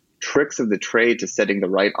the tricks of the trade to setting the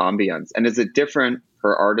right ambience? And is it different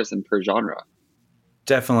per artist and per genre?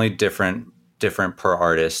 Definitely different per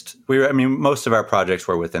artist. Most of our projects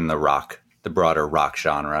were within the broader rock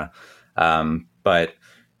genre. But,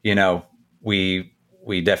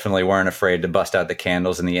 we definitely weren't afraid to bust out the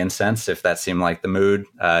candles and the incense if that seemed like the mood.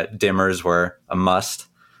 Dimmers were a must.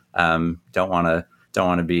 Don't want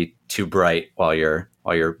to be too bright while you're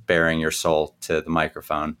bearing your soul to the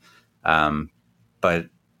microphone. But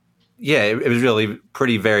yeah, it was really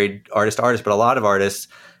pretty varied artist to artist, but a lot of artists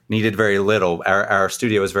needed very little. Our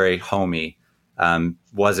studio was very homey.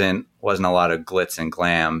 Wasn't a lot of glitz and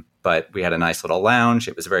glam, but we had a nice little lounge.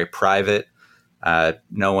 It was very private.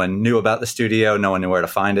 No one knew about the studio. No one knew where to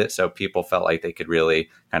find it. So people felt like they could really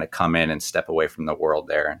kind of come in and step away from the world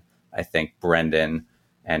there. And I think Brendan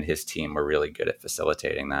and his team were really good at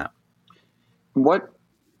facilitating that. What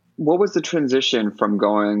was the transition from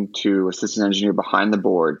going to assistant engineer behind the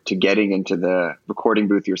board to getting into the recording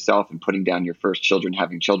booth yourself and putting down your first Children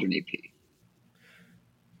Having Children EP?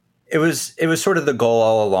 It was sort of the goal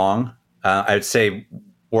all along. I would say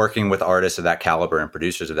working with artists of that caliber and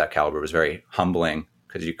producers of that caliber was very humbling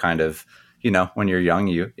because you kind of when you're young,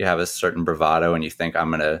 you have a certain bravado and you think, I'm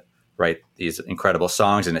going to write these incredible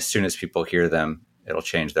songs, and as soon as people hear them, it'll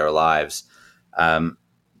change their lives.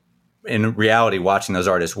 In reality, watching those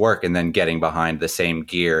artists work and then getting behind the same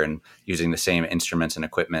gear and using the same instruments and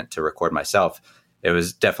equipment to record myself, it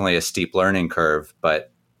was definitely a steep learning curve,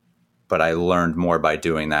 but I learned more by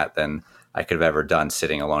doing that than I could have ever done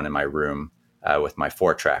sitting alone in my room with my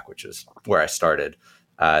 4-track, which is where I started.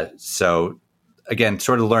 So again,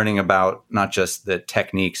 sort of learning about not just the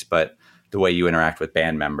techniques, but the way you interact with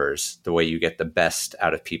band members, the way you get the best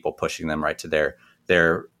out of people, pushing them right to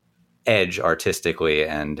their edge artistically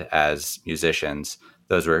and as musicians.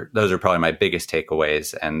 Those are probably my biggest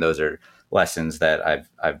takeaways, and those are lessons that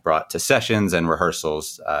I've brought to sessions and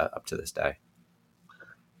rehearsals up to this day.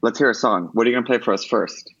 Let's hear a song. What are you going to play for us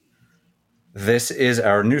first? This is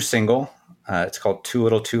our new single. It's called Too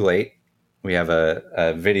Little Too Late. We have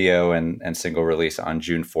a video and single release on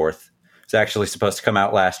June 4th. It's actually supposed to come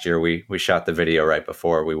out last year. We shot the video right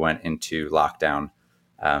before we went into lockdown,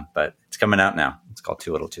 but it's coming out now. It's called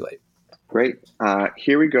Too Little Too Late. Great.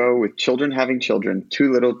 Here we go with Children Having Children,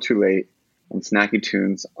 Too Little Too Late, on Snacky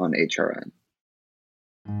Tunes on HRN.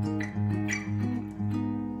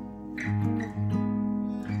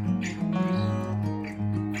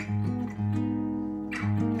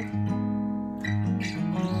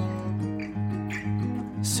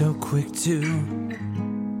 So quick to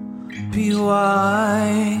be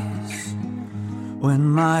wise. When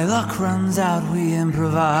my luck runs out, we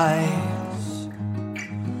improvise.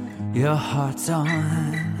 Your heart's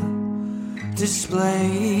on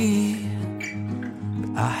display,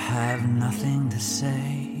 but I have nothing to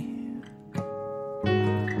say.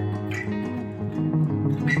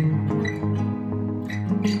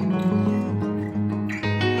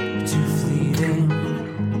 Too fleeting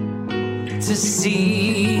to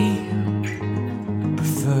see,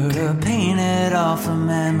 prefer to paint it off a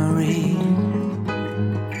memory.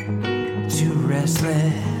 Too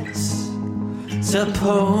restless,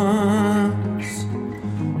 suppose,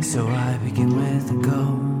 so I begin with a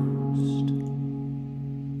ghost.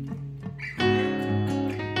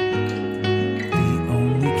 The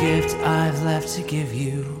only gift I've left to give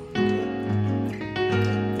you,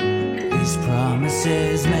 these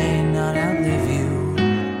promises may not outlive you.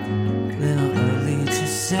 Little early to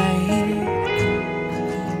say,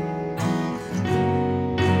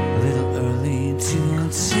 little early to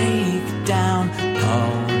take down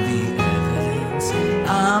all the evidence.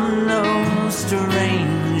 I'm no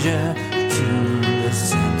stranger to the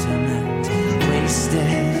sentiment,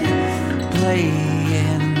 wasted,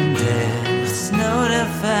 playing dead. It's no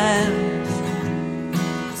defense,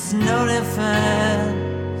 it's no defense.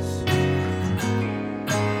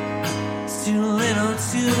 It's too little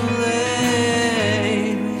too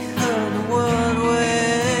late. We heard the word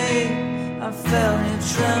wave, I felt it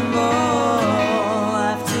tremble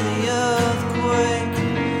after the earthquake.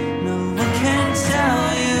 No one can tell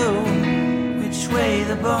you which way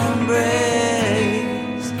the bone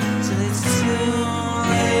breaks till it's too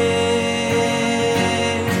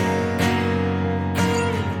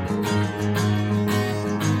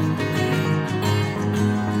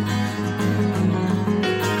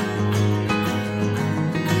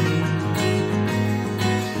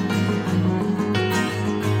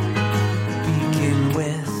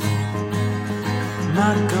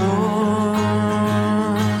my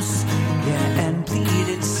ghost, yeah, and bleed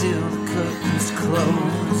it till the curtains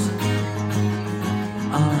close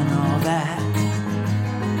on all that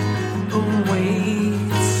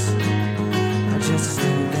awaits. I just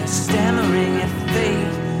stood there stammering at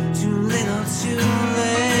fate, too little too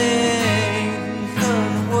late. We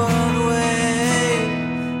heard the word wave,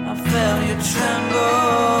 I felt you tremble.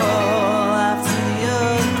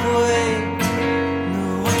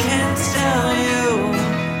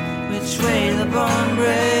 Bone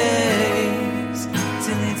breaks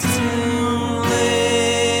till it's too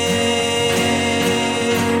late,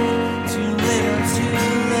 too little too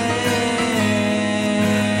late.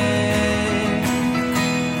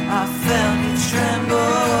 I felt you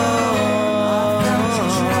tremble.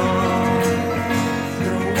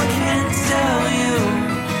 No one can tell you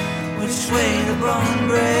which way the bone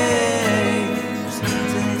breaks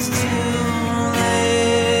till it's too late.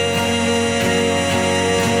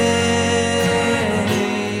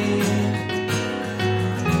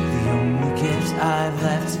 I've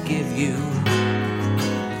left to give you,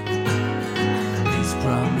 these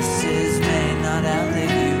promises may not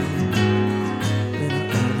outlive you. Little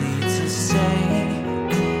early to say.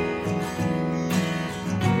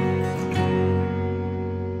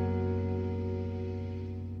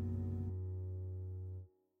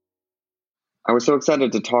 I was so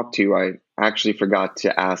excited to talk to you. I actually forgot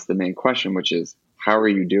to ask the main question, which is, how are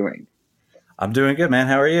you doing? I'm doing good, man.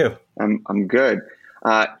 How are you? I'm good.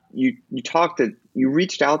 You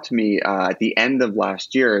reached out to me at the end of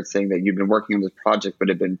last year saying that you've been working on this project but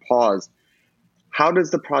had been paused. How does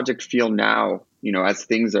the project feel now, as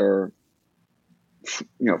things are,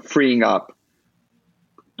 freeing up?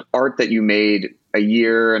 Art that you made a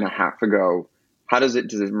year and a half ago, does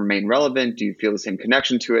it remain relevant? Do you feel the same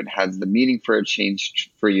connection to it? Has the meaning for it changed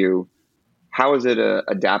for you? How is it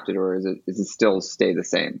adapted, or is it still stay the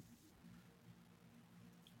same?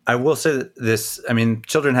 I will say that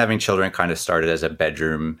Children Having Children kind of started as a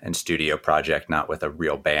bedroom and studio project, not with a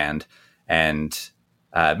real band. And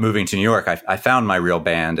moving to New York, I found my real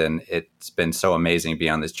band, and it's been so amazing to be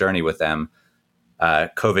on this journey with them.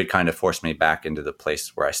 COVID kind of forced me back into the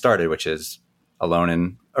place where I started, which is alone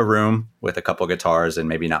in a room with a couple guitars and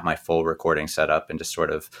maybe not my full recording setup, and just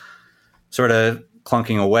sort of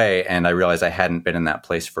clunking away. And I realized I hadn't been in that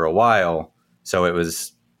place for a while. So it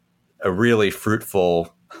was a really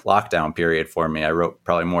fruitful lockdown period for me. I wrote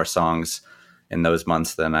probably more songs in those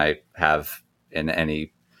months than I have in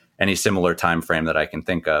any similar time frame that I can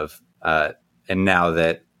think of. And now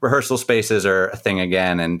that rehearsal spaces are a thing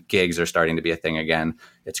again and gigs are starting to be a thing again,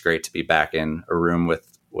 it's great to be back in a room with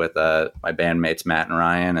my bandmates Matt and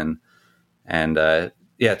Ryan, and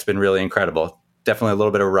it's been really incredible. Definitely a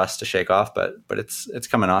little bit of rust to shake off, but it's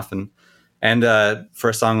coming off. And for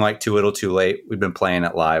a song like Too Little Too Late, we've been playing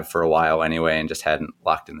it live for a while anyway, and just hadn't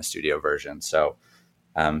locked in the studio version. So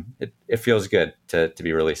it feels good to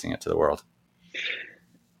be releasing it to the world.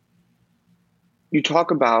 You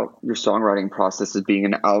talk about your songwriting process as being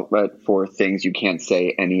an outlet for things you can't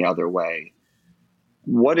say any other way.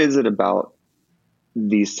 What is it about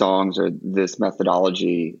these songs or this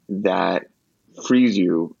methodology that frees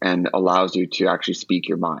you and allows you to actually speak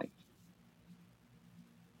your mind?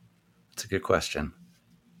 That's a good question.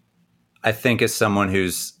 I think as someone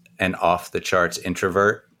who's an off the charts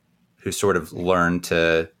introvert who sort of learned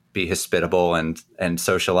to be hospitable and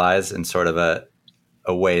socialize in sort of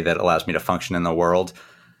a way that allows me to function in the world,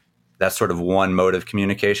 that's sort of one mode of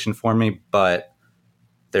communication for me. But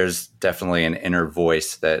there's definitely an inner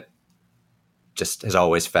voice that just has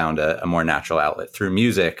always found a more natural outlet through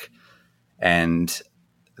music. And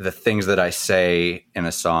the things that I say in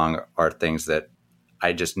a song are things that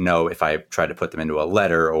I just know if I tried to put them into a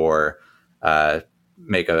letter or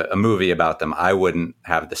make a movie about them, I wouldn't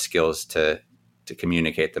have the skills to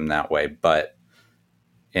communicate them that way. But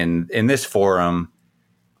in this forum,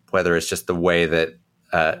 whether it's just the way that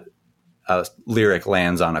a lyric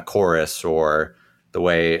lands on a chorus or the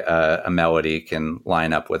way a melody can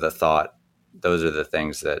line up with a thought, those are the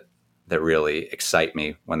things that really excite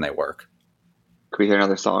me when they work. Can we hear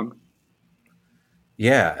another song?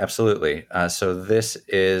 Yeah, absolutely. So this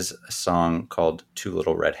is a song called Two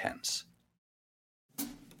Little Red Hens.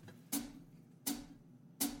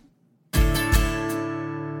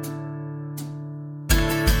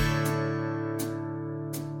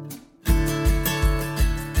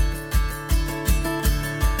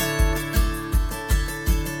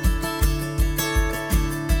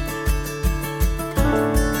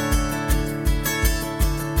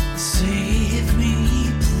 Save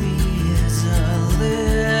me, please, a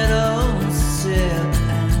little sip,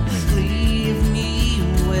 and leave me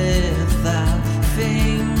with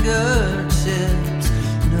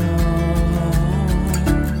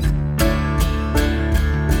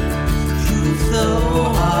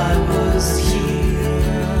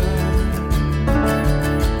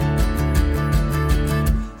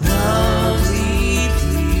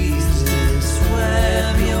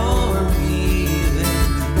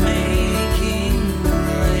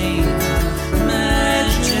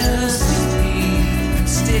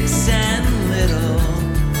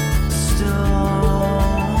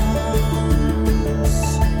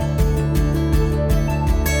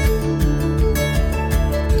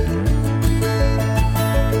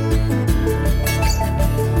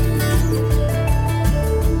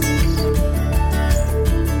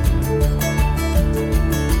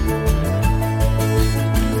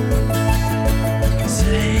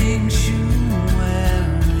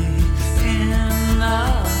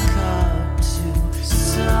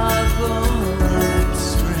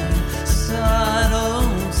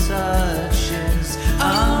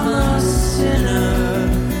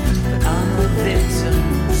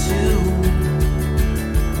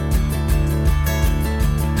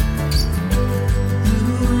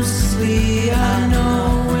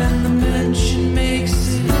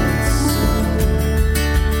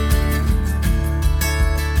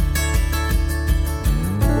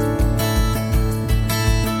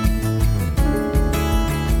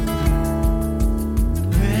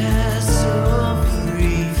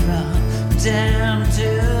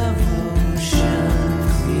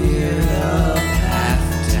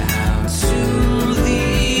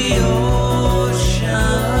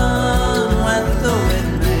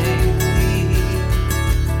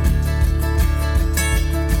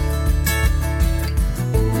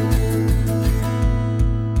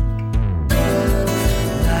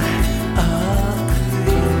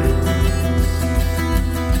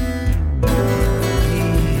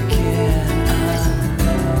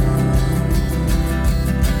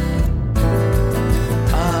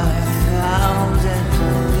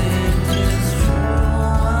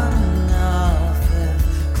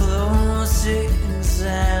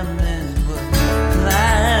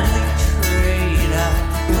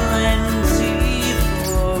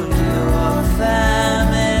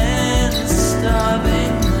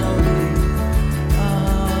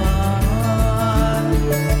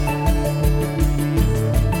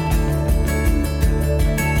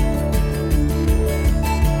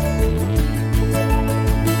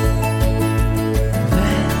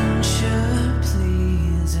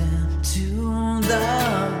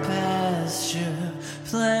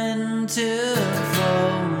plentiful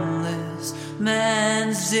this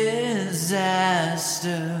man's disaster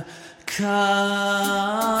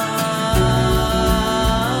come.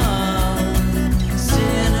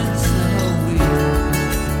 Sinners though we be.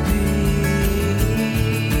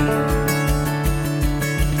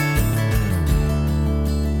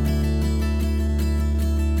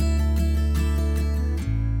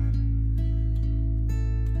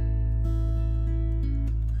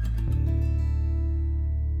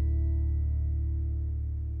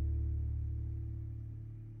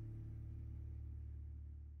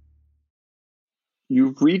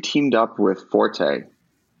 You've re-teamed up with Forte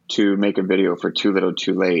to make a video for Too Little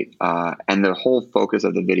Too Late, and the whole focus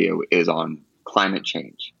of the video is on climate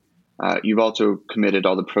change. You've also committed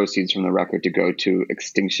all the proceeds from the record to go to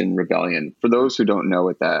Extinction Rebellion. For those who don't know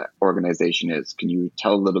what that organization is, can you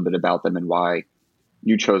tell a little bit about them and why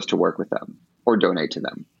you chose to work with them or donate to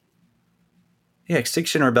them? Yeah,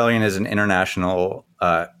 Extinction Rebellion is an international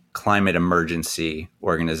climate emergency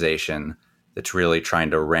organization that's really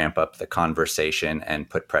trying to ramp up the conversation and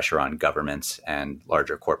put pressure on governments and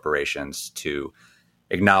larger corporations to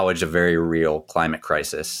acknowledge a very real climate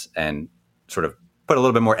crisis and sort of put a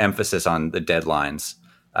little bit more emphasis on the deadlines,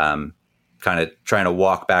 kind of trying to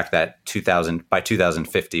walk back that by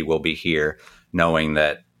 2050 we'll be here, knowing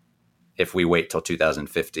that if we wait till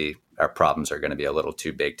 2050, our problems are going to be a little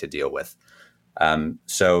too big to deal with.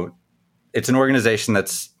 So it's an organization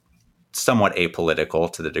that's somewhat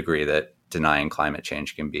apolitical to the degree that denying climate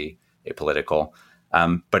change can be apolitical.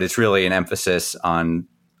 But it's really an emphasis on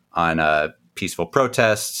peaceful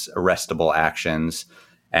protests, arrestable actions,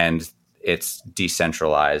 and it's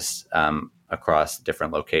decentralized across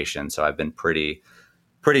different locations. So I've been pretty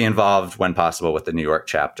involved when possible with the New York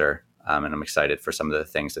chapter, and I'm excited for some of the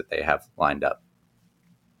things that they have lined up.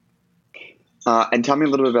 And tell me a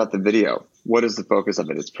little bit about the video. What is the focus of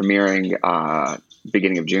it? It's premiering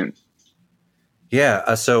beginning of June.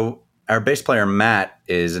 Yeah, so our bass player, Matt,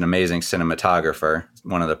 is an amazing cinematographer.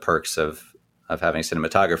 One of the perks of having a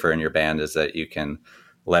cinematographer in your band is that you can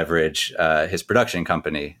leverage his production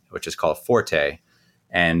company, which is called Forte.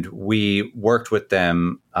 And we worked with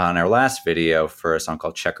them on our last video for a song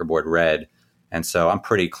called Checkerboard Red. And so I'm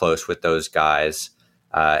pretty close with those guys.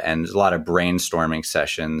 And a lot of brainstorming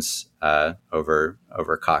sessions over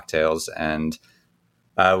cocktails. And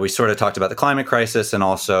we sort of talked about the climate crisis and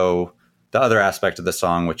also the other aspect of the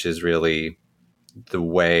song, which is really the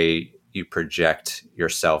way you project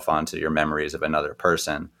yourself onto your memories of another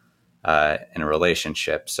person in a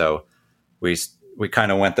relationship. So we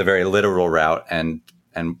kind of went the very literal route and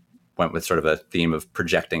went with sort of a theme of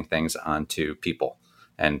projecting things onto people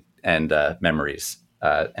and memories.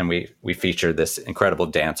 And we featured this incredible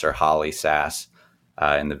dancer, Holly Sass,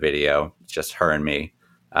 in the video. It's just her and me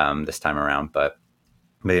this time around. But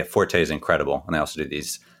Forte is incredible. And they also do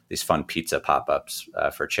these fun pizza pop-ups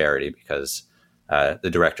for charity because the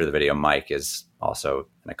director of the video, Mike, is also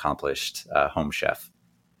an accomplished home chef.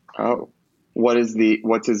 Oh,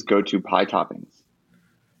 what's his go-to pie toppings?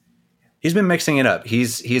 He's been mixing it up.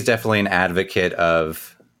 He's definitely an advocate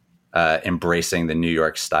of embracing the New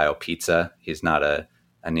York style pizza. He's not a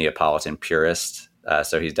Neapolitan purist.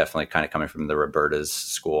 So he's definitely kind of coming from the Roberta's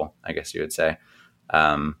school, I guess you would say.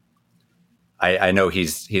 I know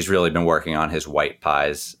he's really been working on his white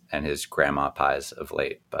pies and his grandma pies of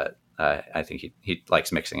late, but I think he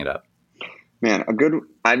likes mixing it up. Man,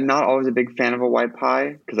 I'm not always a big fan of a white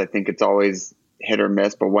pie because I think it's always hit or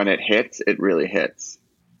miss, but when it hits, it really hits.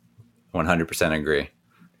 100% agree.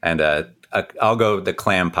 And I'll go the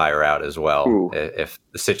clam pie route as well. Ooh. If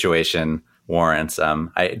the situation warrants.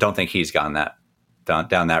 I don't think he's gone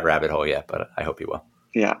down that rabbit hole yet, but I hope he will.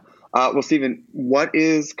 Yeah. Well, Stephen, what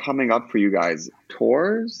is coming up for you guys?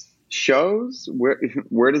 Tours? Shows?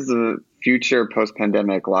 Where does the future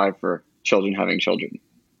post-pandemic lie for Children Having Children?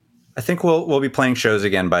 I think we'll be playing shows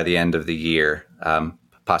again by the end of the year,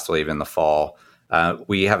 possibly even the fall.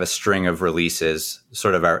 We have a string of releases.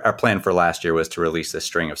 Sort of our plan for last year was to release a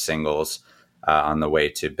string of singles on the way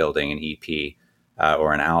to building an EP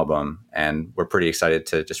or an album. And we're pretty excited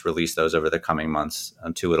to just release those over the coming months.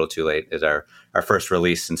 Too Little Too Late is our first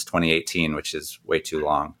release since 2018, which is way too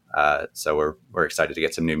long. So we're excited to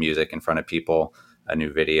get some new music in front of people, a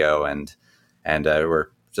new video, and we're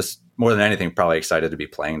just more than anything probably excited to be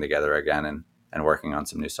playing together again and working on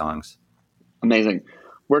some new songs. Amazing.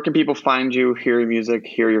 Where can people find you, hear your music,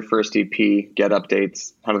 hear your first EP, get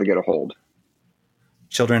updates? How do they get a hold?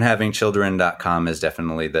 childrenhavingchildren.com is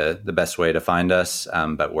definitely the best way to find us.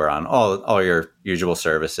 But we're on all your usual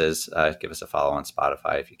services. Give us a follow on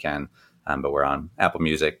Spotify if you can. But we're on Apple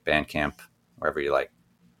Music, Bandcamp, wherever you like.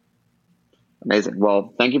 Amazing.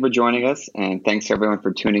 Well, thank you for joining us, and thanks everyone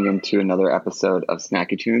for tuning in to another episode of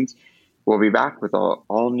Snacky Tunes. We'll be back with an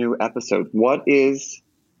all-new episode. What is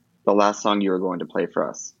the last song you are going to play for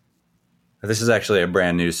us? This is actually a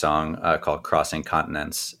brand new song called Crossing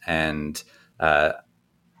Continents. And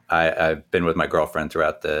I've been with my girlfriend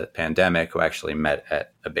throughout the pandemic, who actually met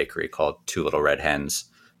at a bakery called Two Little Red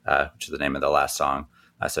Hens, which is the name of the last song.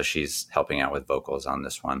 So she's helping out with vocals on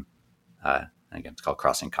this one. Again, it's called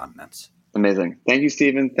Crossing Continents. Amazing. Thank you,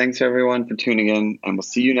 Stephen. Thanks everyone for tuning in, and we'll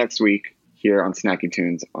see you next week here on Snacky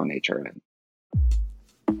Tunes on HRN.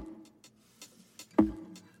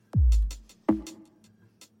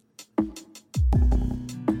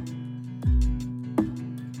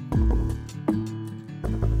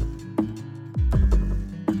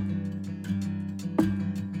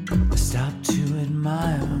 I stopped to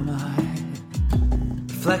admire my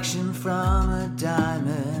reflection from a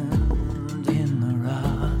diamond in the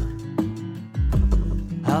rough.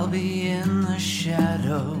 I'll be in the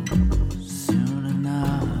shadows soon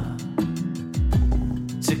enough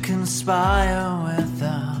to conspire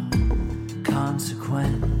without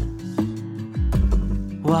consequence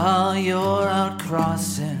while you're out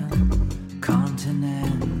crossing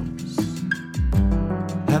continents.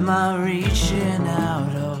 Am I reaching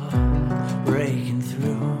out or breaking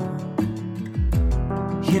through?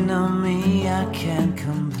 You know me, I can't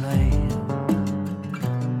complain.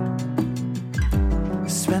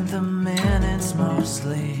 Spent the minutes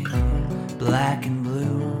mostly black and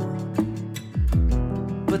blue,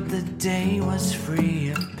 but the day was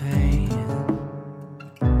free of pain.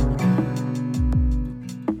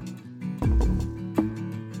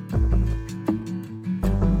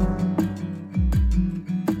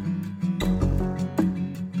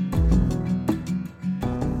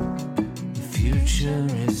 The future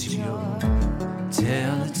is your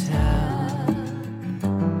tale to tell,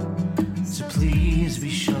 so please be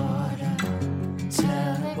sure to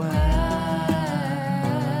tell it well.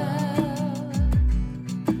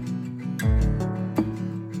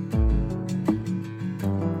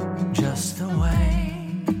 Just the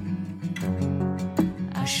way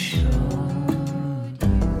I should.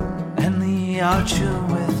 And the archer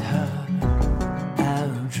with her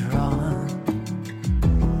arrow drawn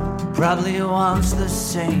probably wants the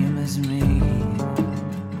same as me.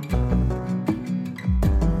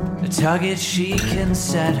 A target she can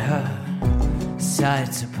set her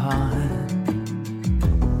sights upon,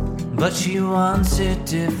 but she wants it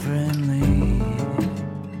differently.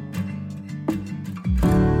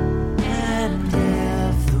 And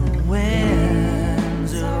if the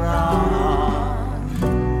winds are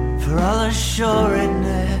on, for all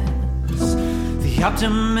assuredness, the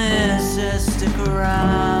optimist says stick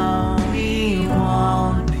around. We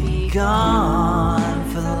won't be gone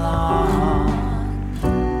for long.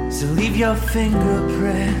 So leave your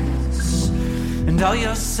fingerprints and all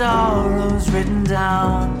your sorrows written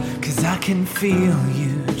down, 'cause I can feel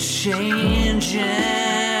you changing.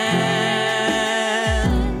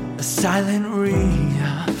 A silent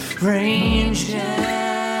rearranging.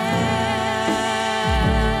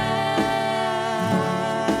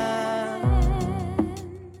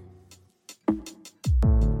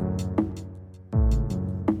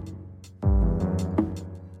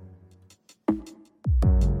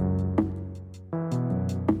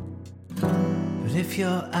 But if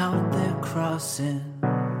you're out there crossing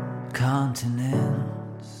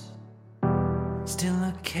continents, still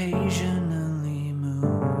occasionally moved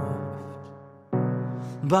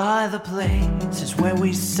by the places where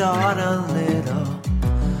we sought a little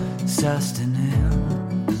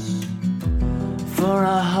sustenance, for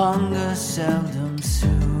a hunger seldom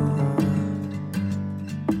soothed.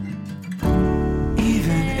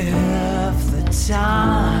 Even if the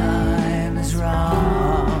time is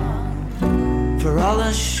wrong, for all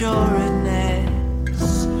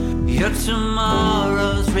assuredness, your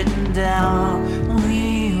tomorrow's written down.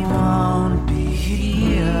 We won't be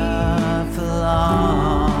here for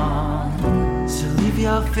long. So leave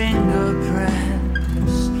your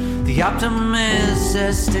fingerprints. The optimist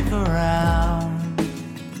says stick around.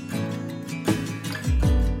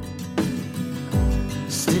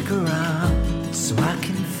 Stick around so I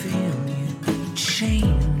can feel you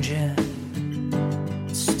changing.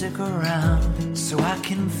 Stick around so I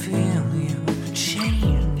can feel you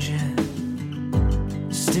changing.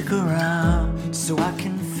 Stick around so I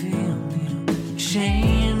can feel you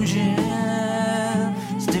changing.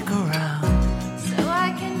 Stick around so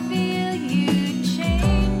I can feel you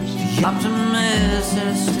changing. The optimist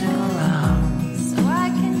says stick around so I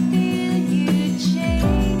can feel you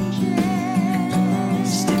changing.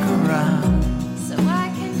 Stick around so I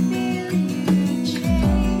can feel you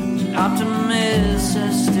changing. Optimist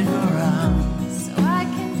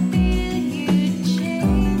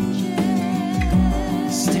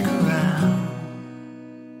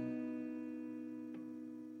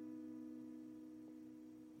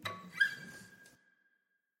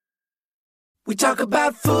We talk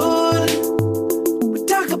about food, we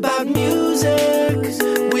talk about music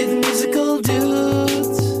with musical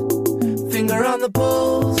dudes. Finger on the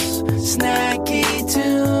pulse, snacky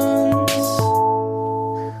tunes.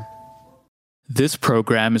 This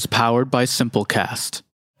program is powered by Simplecast.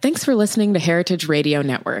 Thanks for listening to Heritage Radio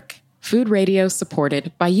Network, food radio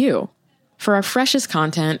supported by you. For our freshest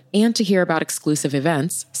content and to hear about exclusive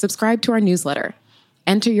events, subscribe to our newsletter.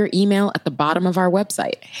 Enter your email at the bottom of our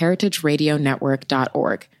website,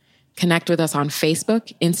 heritageradionetwork.org. Connect with us on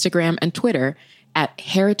Facebook, Instagram, and Twitter at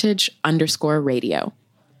heritage_radio.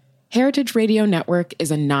 Heritage Radio Network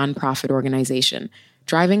is a nonprofit organization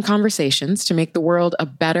driving conversations to make the world a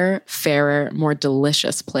better, fairer, more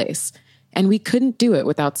delicious place. And we couldn't do it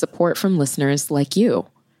without support from listeners like you.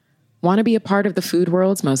 Want to be a part of the food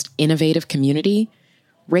world's most innovative community?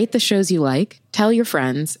 Rate the shows you like, tell your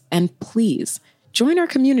friends, and please join our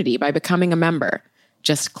community by becoming a member.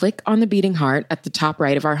 Just click on the beating heart at the top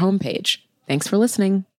right of our homepage. Thanks for listening.